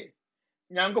bom paye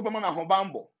nyankopon ma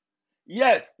hobambo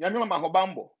yes nyame ma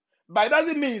hobambo but it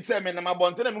doesn't mean say me na ma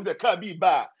bonte na me the car bi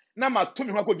ba na ma to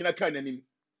me ho akogina car nanim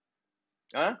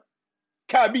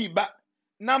car bi ba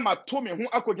na ma to me ho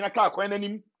akogina car kwan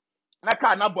nanim na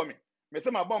car na bɔ me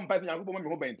se ma bom paye nyankopon ma me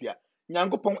ho bantia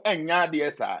nyankopon anya de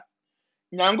esa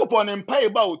nyankopon ne mpaye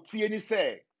ba o tie ni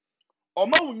say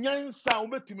Oma unyansa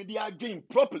obetumi di adwen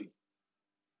properly.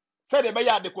 Said ebe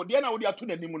ya dekode na wo di ato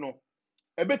nanim no.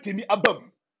 Ebetumi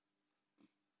abam.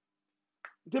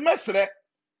 Nti mesre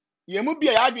yemu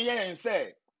bia ya adwen yen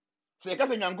se se ka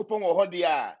se nyankopon wo hode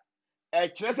a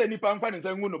kire se nipa mfa ne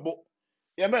nsa ngu no bo.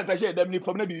 Ye me nsa hye dam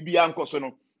nipa na bibi ya nkoso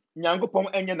no.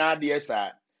 Nyankopon enye na ade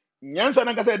esa. Nyansa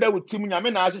na ka se da wutim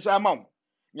nyame na ahyehyɛ amaw.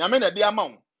 Nyame na de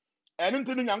amaw. Enu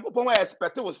nti no nyankopon wa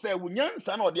expect wo se wo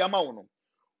nyansa na ode amaw no.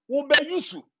 Wo be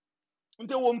yusu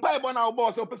nte wo mpa ebo na wo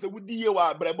bo so pese wudi ye wa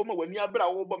abrabo ma wani abra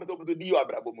wo bo me so di ye wa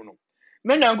abrabo mu no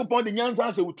na nyankopon de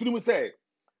nyansa se wutirim se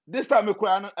this time me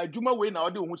kura no adwuma we na wo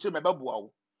de wo hye me beboa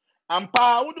wo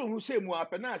ampa wo de wo hye mu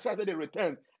apɛ na sha se the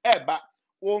returns eba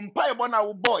wo mpa ebo na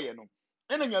wo boye no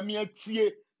ena nyame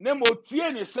atie na mo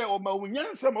tie ni se o ma wo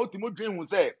nyansa ma otimo dwen hu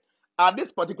se at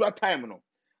this particular time no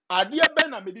ade ebe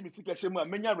na me di misika hye mu a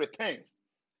menya returns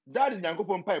that is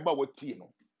nyankopon mpa ebo wo tie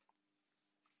no.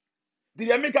 Did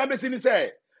you make a message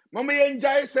say, Mamma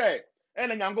enjoy say,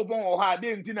 and a yankopon or hard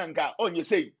intinanka on your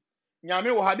say.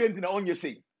 Yami or hard intina on your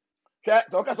say.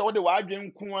 Talk us all the wide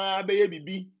dream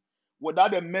baby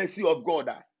without the mercy of God.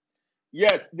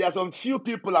 Yes, there are some few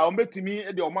people are met to me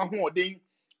the Oman holding.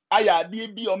 I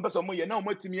be on person more now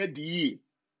met to me at the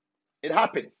it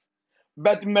happens.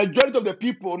 But majority of the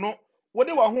people no what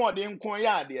they were holding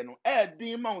quaya no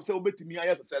the amount say obey to me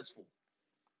are successful.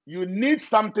 You need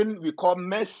something we call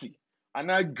mercy. And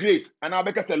now grace, and now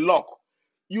because a lock.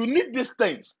 You need these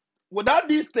things. Without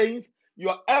these things,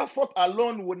 your effort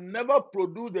alone will never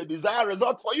produce the desired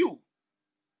result for you.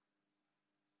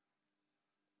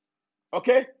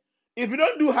 Okay? If you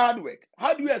don't do hard work,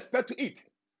 how do you expect to eat?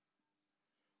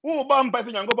 Who bomb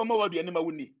person and go more the animal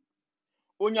windy?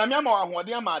 Onyamiama or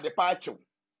Wadiama departure.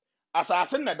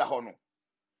 Assassin at the honor.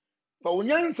 For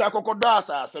Unyansa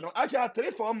Cocodas, so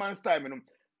actually 3-4 months' time,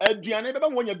 and Diana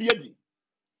won your beardy.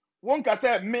 One can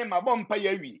say, me, my bomb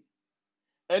pay we.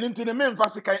 And into the main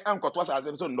Vasikai uncle was as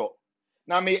so no.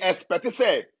 Now me expect to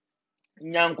say,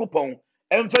 Nyankupon,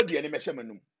 and for the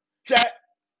animation.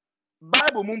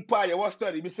 Bible Mumpa, your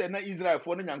story, we say, na Israel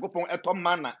for the Nyankupon at Tom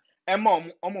Mana, and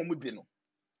mom, Omudino.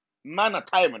 Mana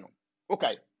time.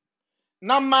 Okay.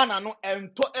 Na mana no,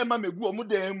 and to Emma me go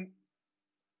mudem.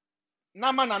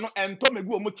 Na mana no, and to me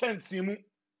go muten simu.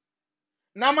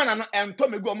 Na mana no, and to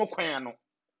me go moquano.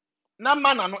 Na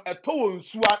mana no, a toe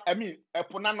sua,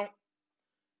 eponano.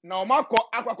 Now, Marco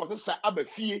Aqua sa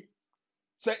abafie.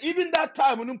 So even that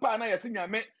time when na yesi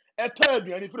nyame eto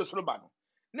aduane firi soro ba no.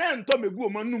 Na ento megu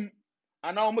omanum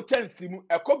ana omo chance mu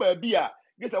ekoba bi a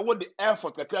gese wo the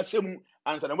effort kakra hyemu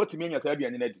ansa na watimi anya sa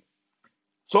aduane na di.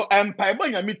 So empaibo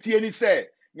nyame tie ni se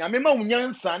nyame ma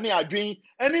wunyansa ne adwen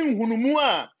ene nhunumu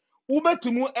a wo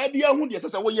betumu ade ahu de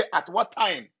sese wo ye at what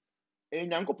time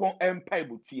enyankopon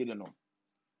empaibo tie ni no.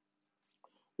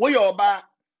 Wo ye oba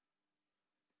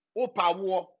wo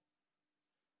pawo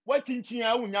wachinchin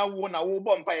a wunya wo na wo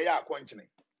bɔ mpa ya akɔnkyene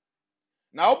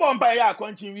na wo bɔ mpa ya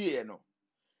akɔnkyene wie no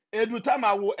edu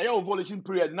tama wo ɛyɛ ovulation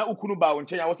period na ukunu ba wo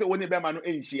nkyɛn a wo sɛ wo ne bɛma no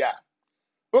enhyia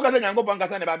wo ka sɛ nyankopɔn ka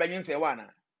sɛ ne ba bɛnye nsɛ wa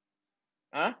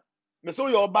na me so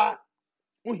yɛ ɔba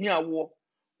wo hia wo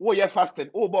yɛ fasted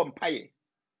wo bɔ mpa ye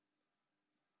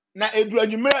na edu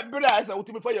anwumere bere a sɛ wo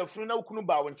tumi fa yɛ funu na ukunu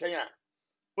ba wo nkyɛn a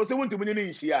wo sɛ wo ntumi ne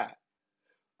nhyia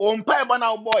o mpa ba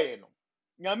na wo bɔ ye no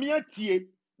nyame atie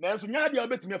na nso nya dia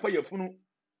obetumi afa yafunu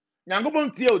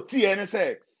nyankopon tie o tie ne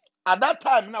say at that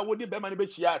time na wo di be ma ne be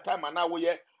hia time na wo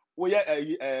ye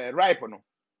ripe no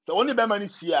so woni be ma ne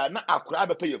hia na akura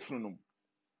abeto yafunu no.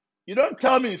 You don't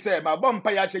tell me say ma bom pa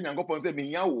ya che nyankopon say me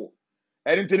hia wo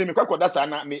eri ntini me kwakoda sa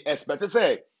na me expect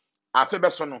say afe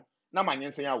be so no na ma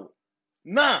nyensen ya wo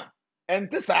na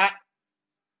ente sa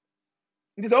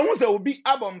ndi so won say obi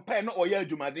abom pa no oya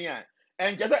adwumaden a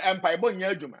enje say empaibo nya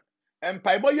adwuma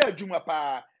empaibo ya adwuma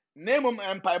pa name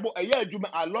empaibo eya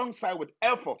adwuma alongside with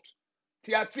effort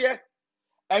tiase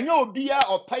enye obi a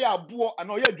opaya abo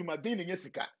ana oya adwumaden ne nya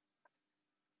sika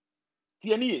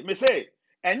tie ni me say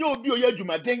enye obi oya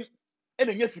adwumaden e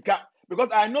ne nya sika because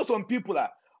I know some people are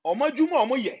omadwuma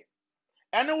omoye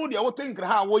ene wo de wo think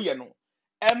ha wo ye no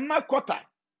emma quarter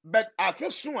but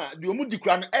afeso a de omu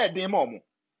dikura no e den ma omo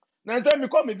na nse me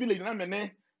call me village na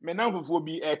me na fufuo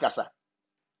bi e kasa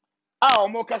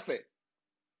omoka say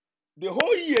the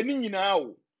whole year ni nyina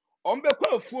o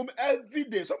ombekwa afuom every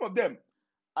day. Some of them,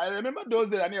 I remember those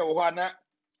days ani wo na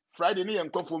Friday ni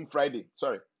yenkwa afuom Friday.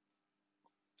 Sorry.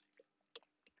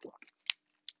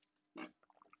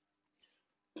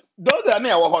 Those days ani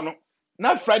wo no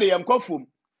na Friday yenkwa afuom.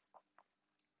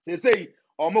 Say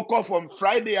omokwa from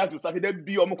Friday to Saturday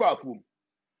bi omokwa afuom.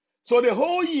 So the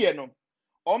whole year no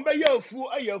ombe ya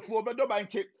afuo ayafuo obedo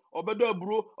banche obedo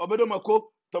aburo obedo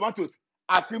mako tomatoes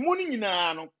afimu ni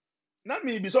nyina no na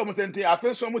me bi so mo sente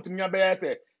afi so mo timi abeye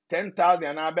say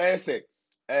 10,000 na abeye say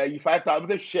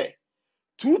 5,000 share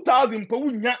 2,000 per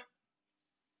wunya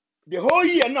the whole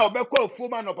year na obekwa afuo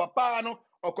ma no papa no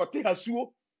okote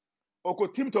hasuo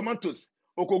okotim tomatoes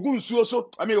okogu nsuo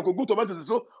so okogu tomatoes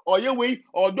so oye we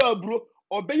odo aburo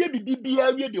obeye bibia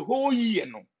wie the whole year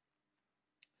no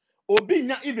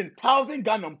obinya even 1,000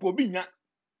 Ghana po obinya.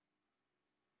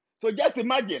 So just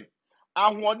imagine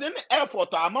ahwodin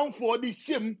effort amount for the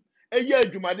same a year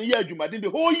adwumade the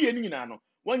whole year ni nyina no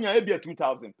wanya e bia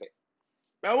 2,000 pe.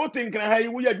 But what think na hay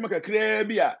wo adwuma kakra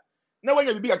bia na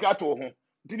wanya bibi kakra to ho.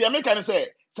 Nti the American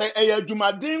say e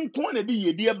adwumade nko na di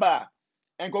yedie ba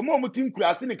enkomo omutin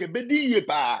kurase ne ke bedi ye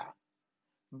pa.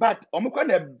 But omukwa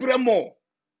na bremo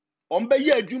ombe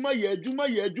ye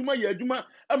adwuma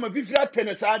ama fifira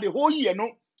tenesa the whole year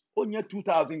no onya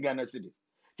 2,000 Ghana cedi.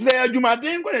 Say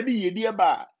adwumade nko na di yedie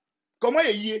ba come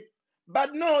ye,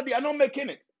 but no, they are not making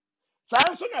it. So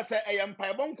soon as I am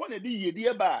Pibon Conedy,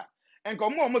 dear bar, and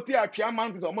come on, Motia Chia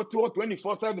Mountains or Moto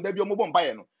 24/7, there be a mobile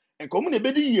biano, and come on a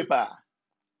bedi ye bar.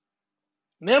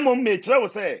 Nemo may travel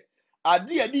say, a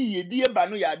dear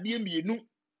bano, ya dear me, no,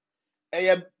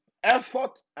 a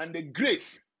effort and the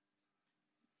grace.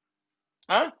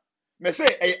 Huh? May say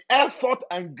a effort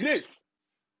and grace.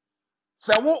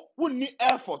 So what would need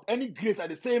effort, any grace at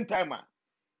the same time?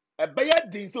 A bayer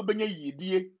din so benya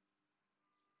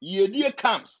ye dear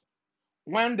comes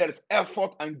when there is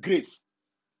effort and grace.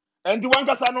 And the one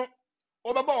kasano,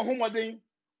 obaba homodin,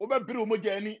 obabiru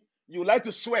mojani, you like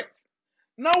to sweat.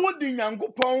 Now what the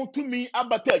yango pon to me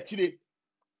abata chile.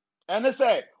 And I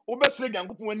say, obesle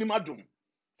yango pon ni madum.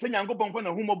 Say yango pon for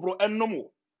na humo bro ennomo.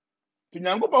 To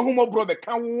yango pon humo bro be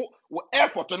kan wo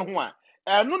effort no ho a.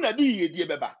 Eno na di ye die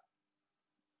beba.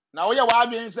 Na wo ya wa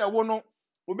adwen say wo no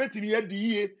obetimi ye di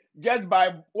ye just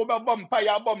by obabom pa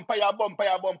ya.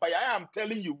 I am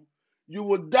telling you, you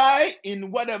will die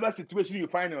in whatever situation you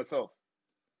find yourself.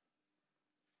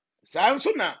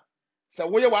 Sanso na sa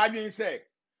woye wa adwen say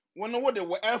one know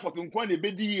the effort in kwan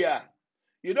ebedi here.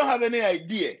 You don't have any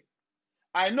idea.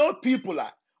 I know people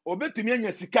are obetimi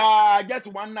anya sika just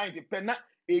 190 pe na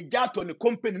e gat on the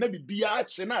company na bibia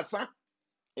chenasa.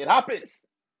 It happens.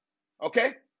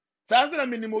 Okay? Sanso na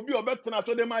minimo bi obetena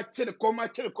so dem a chire kom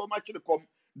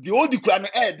the old kura na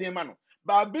e dem ma no.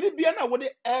 Ba biri bia na wo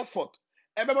the effort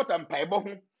ebebota mpaibo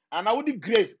ho and na wo the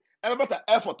grace ebebota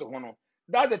effort ho no.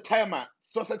 That's the time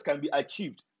success can be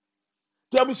achieved.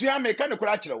 Tiabusia me kan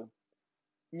kura kire wo.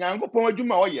 Nyankopon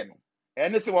adwuma oye no.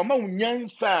 Ene se wo ma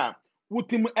unyansa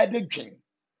wutim ededwen.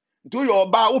 Nto yo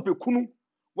ba opekunu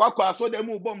wakwa aso dem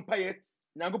ubo mpaye.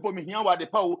 Nyankopon mehia wade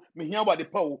pa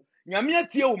wo. Nyame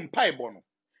atie wo mpaibo no.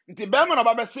 Nti be ma na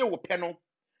ba bese wo pe no.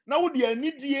 Na wo de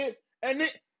anidie ene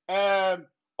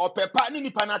opepa ni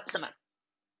nipa na tena.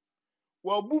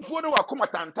 Wo bufuo no wakoma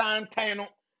tantan no.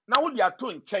 Na wo de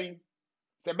ato nchen.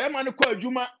 Se be ma no kwa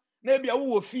adwuma na bia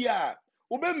wo fi a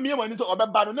wo be mie wani so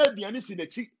obeba no na aduane si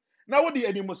dachi na wo de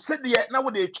animu sede na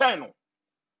wo de twan no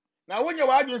na wonya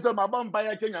wa adwen so maba mpa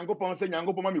ya che Nyankopon se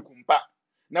Nyankopon ma mekumpa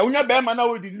na wonya be ma na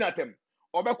wo didi na tem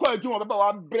obekwa adwuma obeba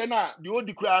wa bre na de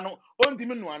odi kura no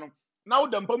ontimi no ano na wo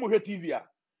dampa mu hwe TV a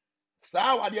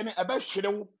saa wade ne ebe hwere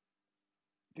wo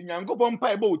ti Nyankopon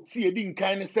pa ebe oti edi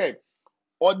nkan ne se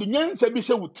odi nyansa bi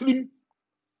hye wo tirim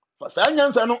fa saa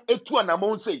nyansa no etu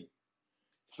anamon sei.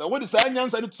 So what is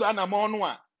anyansa ni tu anamon no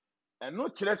a eno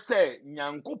kire se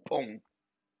Nyankopon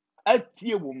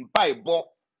atie wo mpaibo.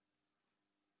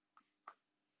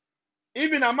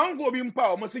 Even among for being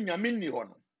power must in Yamini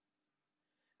honor.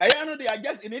 I know they are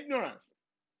just in ignorance.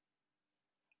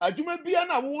 A juma be an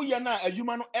awoya na a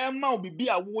human emma will be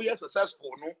a warrior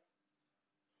successful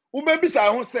no. Ubebi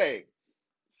sa won say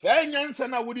nyansa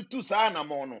na wodi tu sa na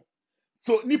mono.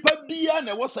 So nipa bia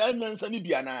na was nyansa ni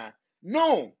bia na.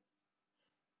 No.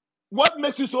 What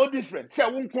makes you so different? Say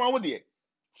won kwa wo de.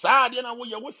 Sa de na wo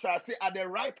ye wo say at the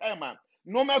right time man.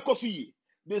 No me koso yi.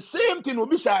 The same thing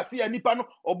obi shall see nipa no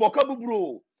oboka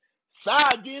bubro. Sa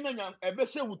adwen na nyam ebe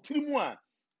se wutirimu a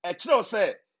e kire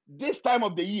say this time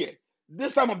of the year,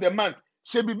 this time of the month,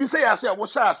 she bibi say ya say wo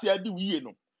shall see adi wiye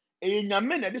no. E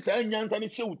nyame na de say nyansa ni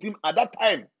she wutim at that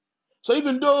time. So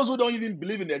even those who don't even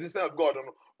believe in the existence of God,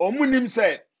 omunim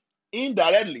say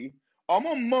indirectly, so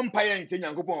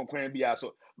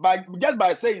but just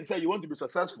by saying say you want to be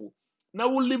successful, now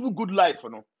we'll live a good life,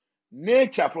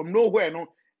 nature from nowhere,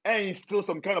 and instill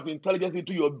some kind of intelligence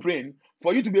into your brain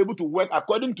for you to be able to work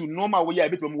according to normal way.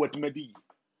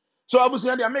 So I was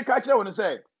saying, I make actually want to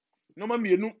say, normal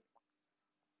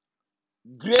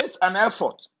grace and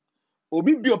effort.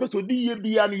 Obi be opposed to you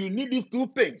need these two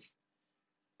things.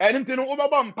 And until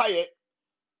over empire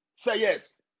say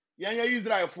yes, yanya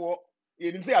Israel for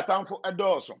you say a time for a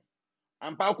dozen.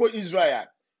 And Paco Israel.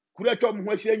 Could I come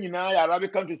where she in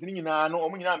Arabic countries in no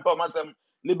Omunia Masam,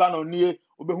 Lebanon near,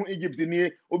 Obehu Egypt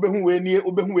near, Obehu near,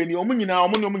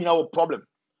 Omuna problem.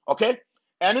 Okay?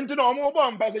 And into no more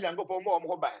bomb passage and go for more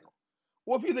mobile.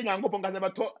 What is the young Gopon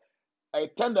Casaba a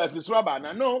tender if it's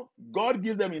rubber? No, God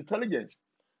gives them intelligence.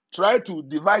 Try to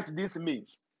devise these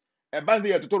means. A band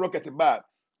there to rocket bar.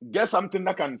 Get something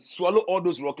that can swallow all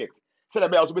those rockets. Say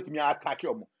that also bet me attack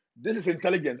you. This is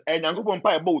intelligence. And young Gopon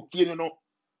Pie boat,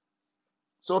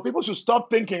 so people should stop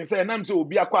thinking, say, I'm so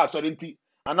be a quite certainty,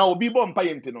 and I will be born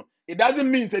paying. It doesn't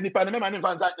mean say the pandemic in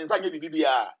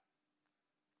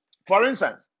for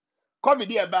instance, COVID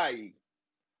there by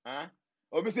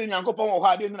obviously Yankopon or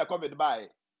hard in a COVID by.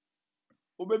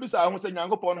 Obebisa I say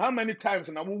Yankopon, how many times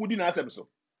and I wouldn't ask them so?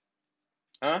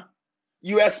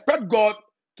 You expect God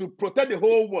to protect the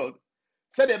whole world.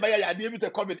 Say the buyer idea with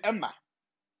the COVID Emma.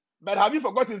 But have you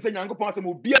forgotten saying Yankopon some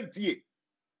will be empty?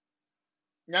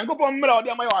 Yankopon mera odi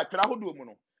amayo atra hodo mu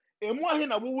no. Emu ahe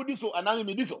na wo wudi so anami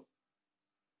me di so.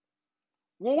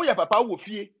 Wo ya papa wo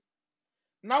fie.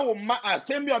 Na wo ma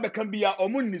asem bi obeka bia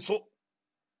omunni so.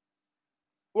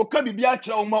 Wo ka bibia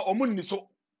akira wo ma omunni so.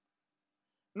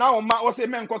 Na wo ma wo se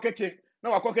men ko kitchen, na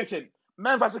wa ko kitchen.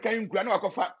 Men fa se kan nkura na wa ko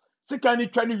fa. Se kan ni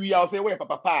twa ni wi a wo se wo ya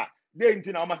papa pa. De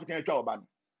nti na wo ma se kan twa wo ba no.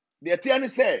 De tia ni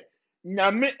se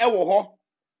nyame e wo ho.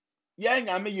 Ye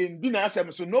nyame ye ndi na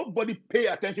asem so nobody pay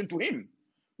attention to him.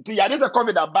 To yade the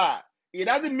COVID aba, it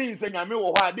doesn't mean say nyame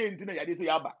wo ho ade nti na yade say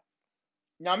aba.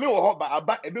 Nyame wo ho ba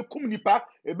aba ebekum nipa,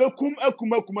 ebekum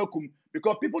akum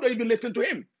because people don't even listen to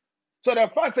him. So the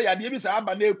first say yade bi say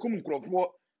aba na ekum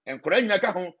nkrofo, enkora nyina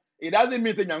ka ho, it doesn't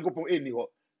mean say nyankopon eni ho.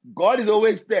 God is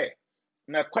always there.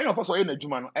 Na kwan of us o ye na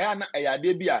djuma no, aya na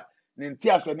yade bi a ne nti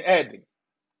ase ne ede.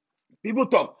 People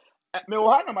talk. Me wo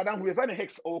ha na madam who Fanny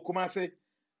Hicks or Kumase,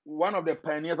 one of the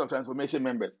pioneers of transformation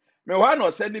members. Me wo ha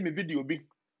no sending me video bi.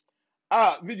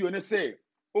 Video and say,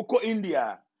 Oko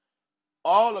India,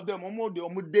 all of them,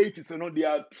 the deities, they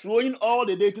are throwing all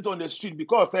the deities on the street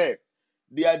because their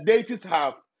deities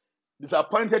have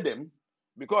disappointed them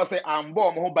because I'm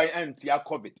born by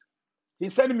anti-COVID. He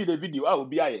sent me the video, I will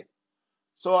be here.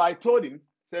 So I told him,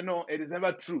 say no, it is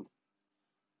never true.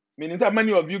 Meaning that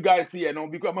many of you guys here,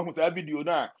 because I'm a video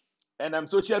now, and I'm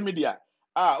social media.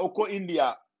 Oko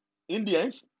India,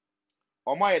 Indians,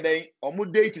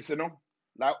 deities,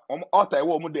 like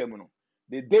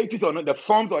the deities on the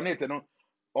forms on it,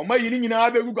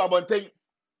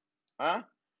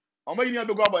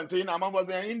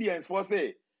 Indians for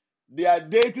say their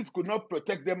deities could not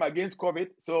protect them against COVID,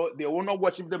 so they will not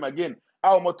worship them again.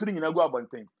 So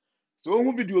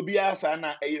who video be a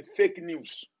fake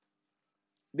news.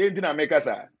 They didn't make us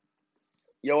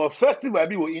your festival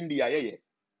be India,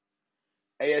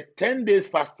 a 10 days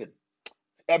fasting.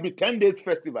 Every 10 days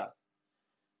festival.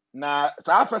 Now,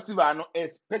 our festival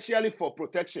especially for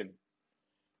protection.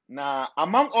 Now,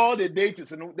 among all the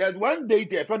deities, there's one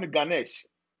deity I found Ganesh.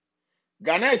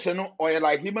 Ganesh, or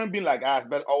like human being like us,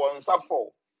 but our on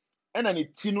and an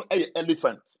itinu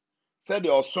elephant. Said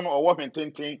the son or what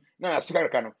thing. Now,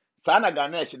 Sikarakano. Sana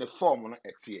Ganesh in the form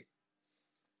here.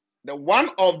 The one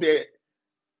of the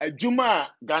Juma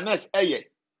Ganesh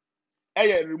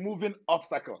removing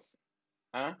obstacles.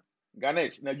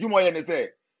 Ganesh. Now, Juma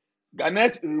say.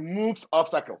 Ganesh removes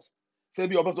obstacles. Say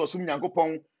be opposed to assuming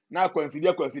Yankopon now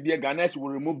consider Ganesh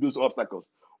will remove those obstacles.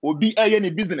 Or be any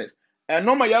business. And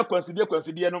no matter consider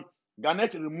no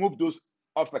Ganesh remove those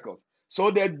obstacles.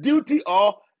 So the duty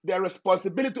or the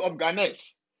responsibility of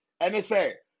Ganesh, and they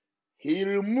say he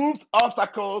removes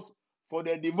obstacles for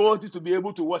the devotees to be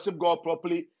able to worship God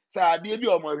properly. So I did be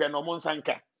on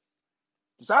Sanka.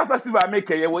 South Festival make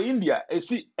a India, I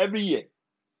see every year.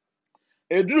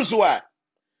 A Druswa.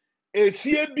 If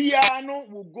Biano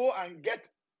will go and get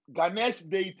Ganesh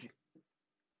deity.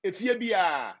 If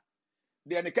Bia,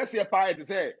 then the Cassia Pie to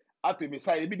say, after me,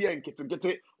 say, Obidia and Kitty,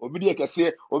 Obidia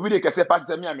Cassia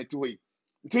Party, me, I'm a 2 weeks.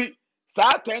 10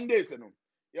 days,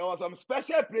 there was some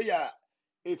special prayer.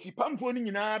 If you pump phoning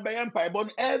in our empire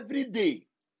born every day.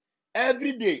 10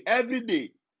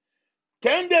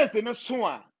 days in a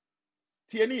swan.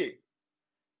 Tieni,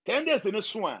 10 days in a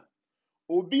swan.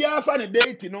 Obia fa ne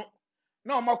date no.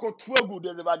 Na omako tuagu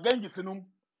the river Ganges no.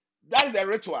 That is a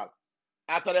ritual.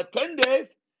 After the 10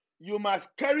 days, you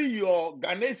must carry your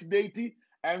Ganesh deity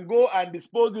and go and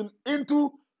dispose him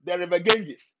into the river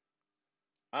Ganges.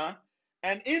 Huh?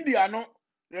 And India no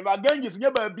river Ganges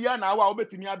never be an hour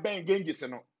between Ben Ganges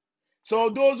no. So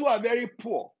those who are very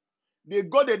poor, they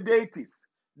got the deities.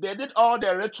 They did all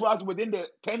their rituals within the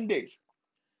 10 days.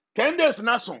 10 days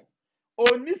nason.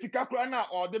 Oni sika kura na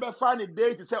or they be find a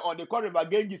deity say or they call river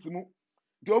Ganges mu.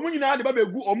 The omu nyina de be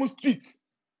go omu street.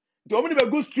 The omu de be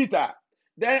go street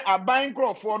then a buying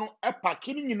crop for no e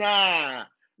packing nyina.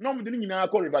 No mo de nyina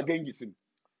call river Ganges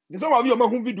mu. Some of you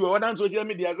on video on social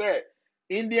media say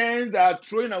Indians are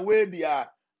throwing away their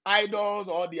idols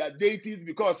or their deities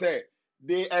because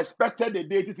they expected the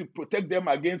deity to protect them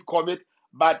against COVID,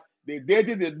 but the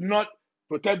deity did not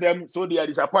protect them, so they are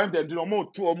disappointed. No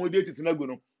more two or more deities not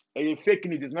going to. A fake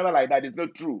it is never like that. It's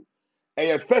not true.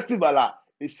 A festival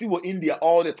is still in India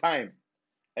all the time.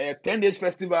 A 10 days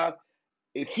festival.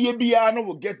 A Fibiano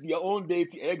will get their own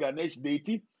deity, a Ganesh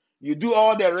deity. You do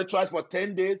all the rituals for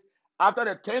 10 days. After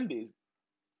the 10 days,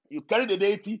 you carry the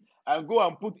deity and go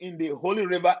and put in the holy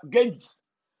river Ganges.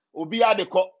 Obia de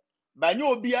ko. By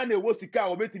no obia ne wosika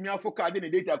obetimi afoka de the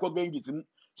deity akọ Ganges.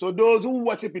 So those who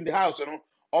worship in the house, you know,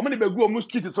 or many be go mu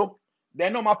street so, they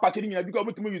no ma packing in because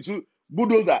obetimi you to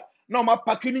bulldozer. No ma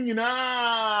packing in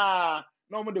na.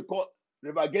 No mo de call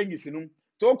river Ganges no.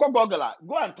 So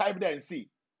go and type there and see.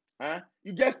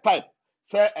 You just type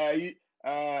say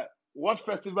what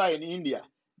festival in India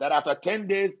that after 10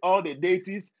 days all the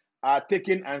deities are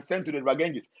taken and sent to the river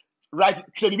Ganges. Right?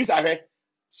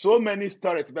 So many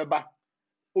stories, beba.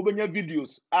 Open your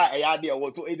videos.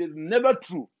 So it is never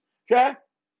true. Okay?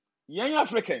 Young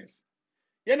Africans,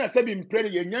 yena se bi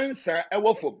mpre ye nyansa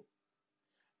ewo fom.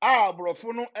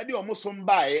 Brofo no e de omo so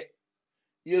mbae.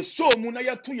 Ye so mu na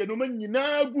yeto ye no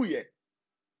manyina guye.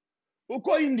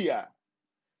 Uko India.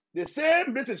 The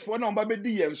same British for no mba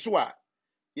di yen so a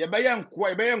ye be yen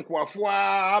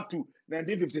nkoafo up to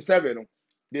 1957 no.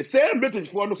 The same British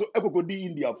for no so ekokodi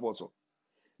India for so.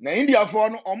 Na India for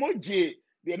no omo je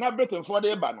they na Britain for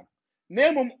the ba no.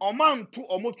 Name oman to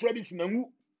omo tradition angu.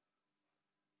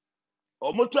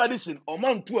 Omo tradition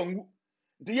oman to angu.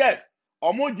 Yes,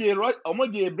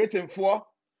 omo je Britain for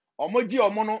omo je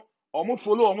omo no omo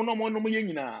follow omo no mo ye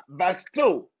nyina. But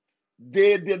still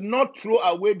they did not throw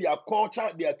away their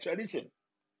culture, their tradition.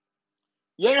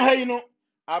 Yen ha yi no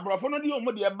abrafo no de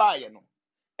omo de ba ye no.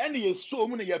 Ene ye so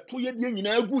omo na ye to ye de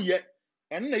nyina agu ye.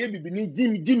 Ene na ye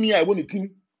bibini jimi a wo ne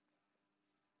tim.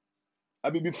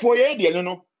 Abi before ye de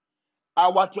no.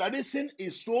 Our tradition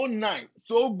is so nice,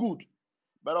 so good.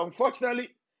 But unfortunately,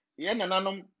 yen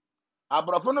nananom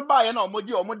abrafo no ba ye na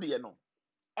omo de no.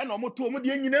 Ene omo to omo de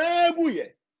nyina agu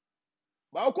ye.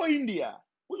 Ba ko India,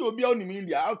 who obi a onim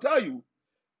India, I'll tell you,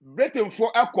 Britain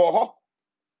for alcohol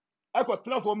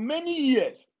for many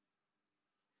years.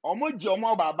 Omo je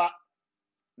omo baba.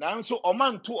 Nanso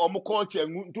oman to omo culture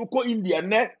to ko India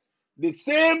ne the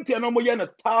same thing omo ye na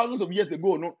thousands of years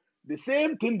ago no. The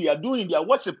same thing they are doing, their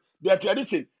worship, their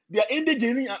tradition, their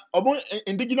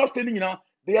indigenous thing, you know,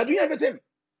 they are doing everything.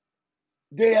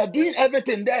 They are doing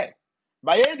everything there.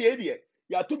 By any idea,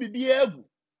 you are to be able.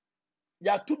 You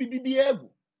are to be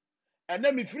able. And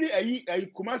then me free a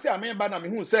Kumasi Amemba na me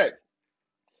who said,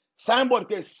 signboard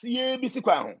ke CABC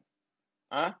kwa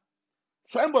hon.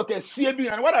 Signboard ke CAB,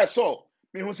 and what I saw,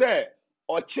 me who said,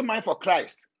 Ochimai for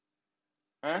Christ.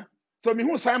 So me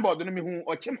who signboard, no me who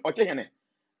Ochihene.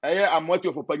 I'm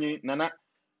waiting for Pani Nana.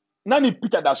 Nani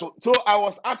picture that so I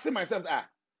was asking myself,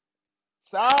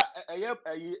 sign,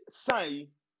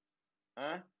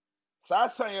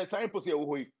 sign post here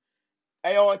who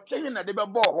checking at the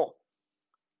ball.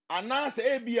 And now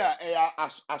say be a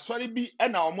sorry be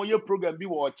and our moye program be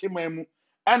watching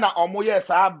and our moye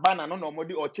sa banner no more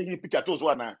or checking picture to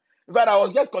one. But I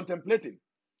was just contemplating.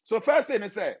 So first thing I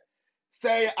say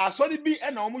a sorry be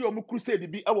and our moye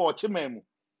crusade be a watching memu.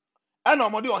 And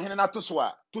our modi on hen to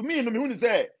swa. To me, no me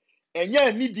say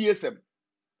enye ni DSM.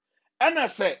 And I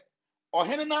say or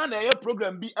hen na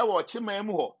program be a watching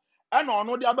memu ho. And on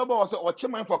no the other boss or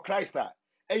chairman for Christ.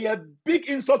 A big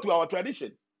insult to our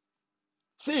tradition.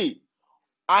 See,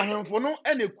 I am for no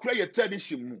any cray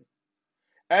tradition.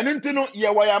 And into no ye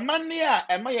were mania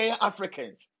and my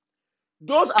Africans.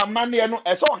 Those are mania no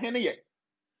as all henny ye.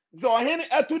 So henny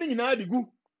atuni na digu.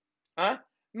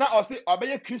 Now I say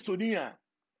obey Christonia.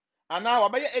 And now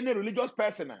obey any religious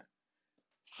person.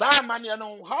 Sa mania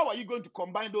no, how are you going to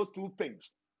combine those two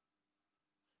things?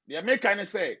 The American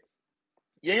say,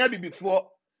 ye be before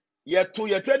ye to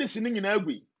your tradition in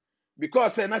agui.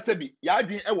 because say na say bi ya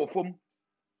adwen e wo fom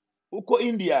uko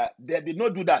India they did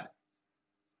not do that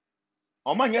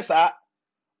omo nye sa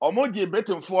omo je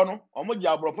Britain fo no omo je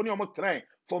abrofo ne omo train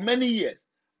for many years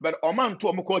but omo nto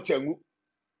omo culture ngu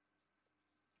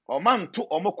omo nto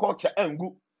omo culture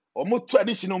angu omo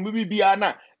tradition omo bibia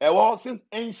na e wo since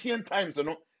ancient times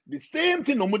no the same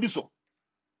thing omo di so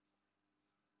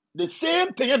the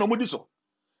same thing omo di so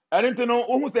I didn't know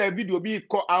who say a video be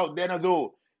caught out there as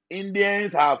though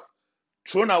Indians have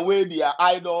thrown away their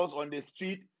idols on the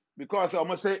street because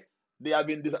almost say they have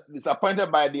been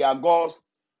disappointed by their gods.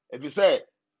 If you say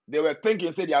they were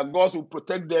thinking, say their gods will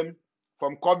protect them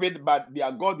from COVID, but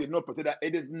their God did not protect them.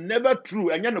 It is never true.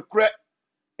 And you know, correct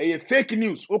a fake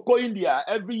news. Oko India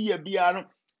every year be a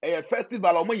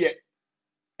festival.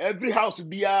 Every house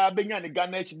be a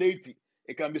Ganesh deity.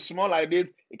 It can be small like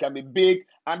this, it can be big.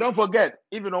 And don't forget,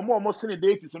 even almost any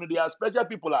deities, there are special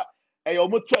people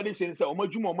almost traditions. There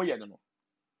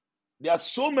are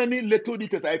so many little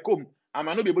details I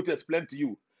might not be able to explain to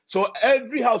you. So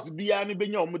every house be a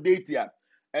deity.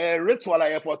 A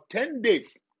ritual for 10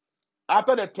 days.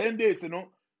 After the 10 days,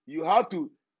 you have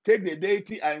to take the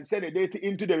deity and send the deity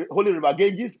into the holy river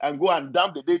Ganges and go and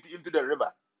dump the deity into the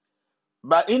river.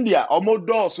 But India, almost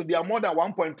does, so they are more than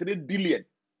 1.3 billion.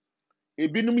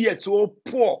 Ebinum yet so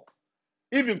poor.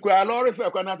 Even kwa lorry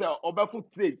fair kwa nata obafu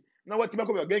trade. Now what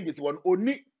Timako Ganges one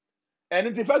only. And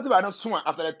it's the festival no swan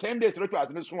after the 10 days ritual as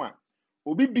no swan.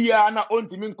 Obi bia na on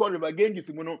timin call river Ganges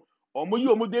muno. Omo yi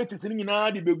omo date sini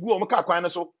nyina de begu omo ka kwan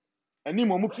so. Anim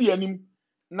omo fi anim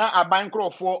na aban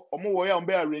krofo omo wo ya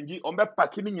ombe arrange ombe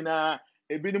pack ni nyina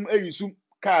ebinum ayisu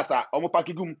cars a omo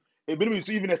pack gum ebinum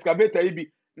yisu even excavator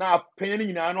ibi na penye ni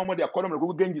nyina na omo de akono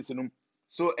go Ganges no.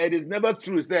 So it is never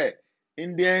true say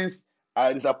Indians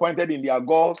are disappointed in their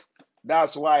gods.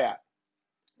 That's why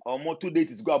almost 2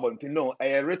 days go about no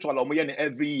a ritual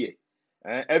every year.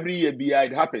 Every year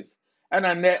it happens. And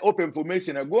then open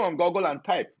information and go on Google and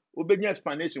type. Obey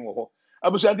explanation.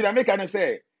 Abusanti American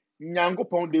say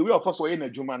Nyankopon the way of us were in a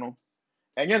Jumano.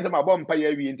 And yes, my bomb pay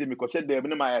every intimate because they have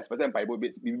my expectation by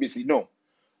BBC. No.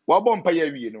 What bomb pay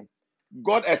every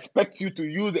God expects you to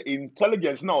use the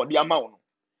intelligence now, the amount.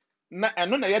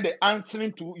 And none of the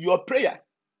answering to your prayer.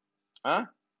 Huh?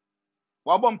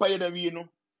 Wabon paye da wi no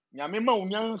nyame ma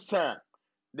unyansa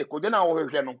de kodena wo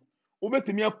hwehwe no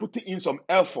obetumi put in some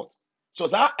effort so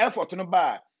that effort no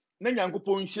ba na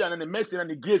nyankopon hira na the mercy na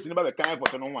the grace no ba be kan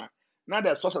effort no ho na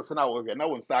the success na wo hwehwe na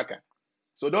won saka.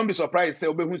 So don't be surprised say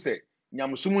obehu say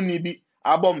nyamsum ni bi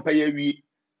abon paye wi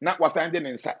na wasande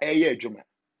ne nsa eye adwuma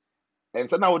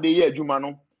ensa na wo de ye adwuma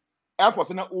no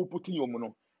effort na o put in your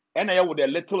no and na ye wo the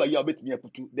little you obetumi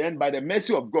put then by the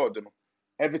mercy of God no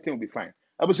everything will be fine.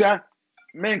 Abusia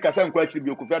men kasa nkwa chiri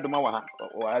bi okufia doma wa ha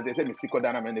o ase se me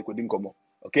sikoda na me ne kodi nkomo.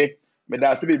 Okay, me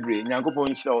da se bebre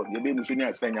nyankopon hira ye be musu ni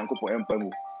asa nyankopon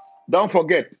empamu. Don't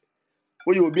forget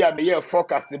when you will be at the year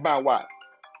forecast the ban wa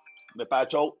me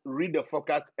pacho read the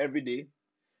forecast every day.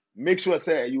 Make sure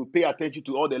say you pay attention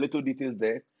to all the little details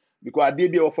there because at the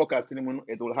day of forecast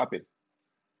it will happen.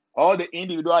 All the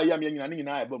individual yam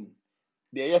nyina ebom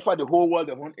the year for the whole world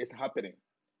is happening.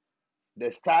 The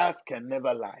stars can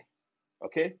never lie.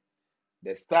 Okay?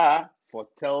 The star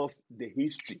foretells the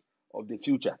history of the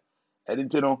future.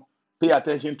 And pay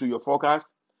attention to your forecast.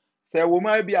 Say, we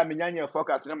might be a minyanya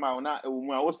forecast. Na mauna, we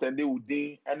will send the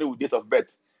day and the date of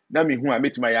birth. Na me who I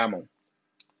meet my amo.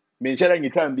 Me share any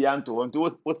time beyond to want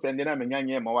to send na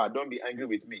minyanya mawa. Don't be angry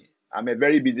with me. I'm a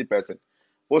very busy person.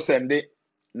 O send it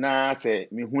na say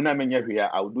me who na menya here.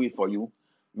 I will do it for you.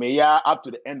 Me ya up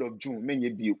to the end of June.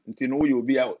 Menya biu. Until you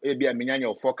be a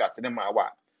minyanya forecast. Na mawa.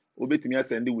 Obetumi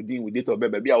send it within with date of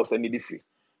birth baby I will send it free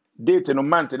date no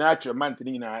month na actual month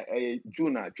ni na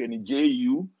June 20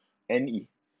 JUNE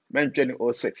man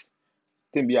 2006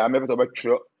 tin bia me beto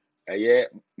betro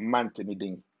month ni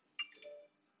din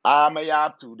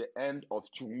up to the end of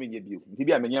June me bio nti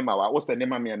bia menye ma wa wo send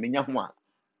ma me menya ho a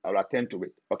I will attend to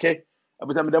it. Okay,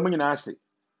 abusa me da nyina ase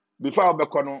before I be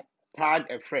no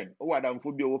tag a friend o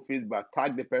wadamfo bi o Facebook,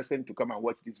 tag the person to come and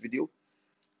watch this video,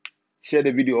 share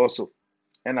the video also.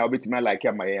 And I'll be to my like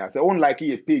my I say, "Won't like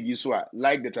your page, you so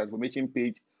like the transformation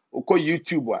page, or call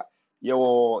YouTube,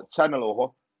 your channel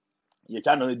or your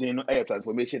channel is doing a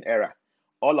transformation era.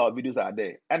 All our videos are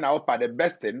there. And I'll pay the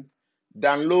best thing,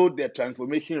 download the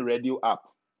Transformation Radio app.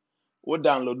 Or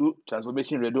download the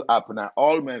Transformation Radio app now.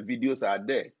 All my videos are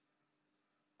there.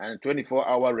 And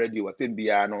 24-hour radio, I think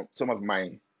some of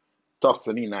my talks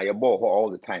on your ball all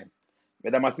the time.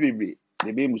 But I must be the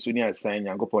baby Musunia saying,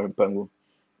 "Yango Point Pangu."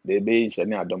 The be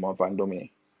shani adoma fandome.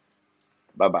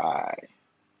 Bye bye.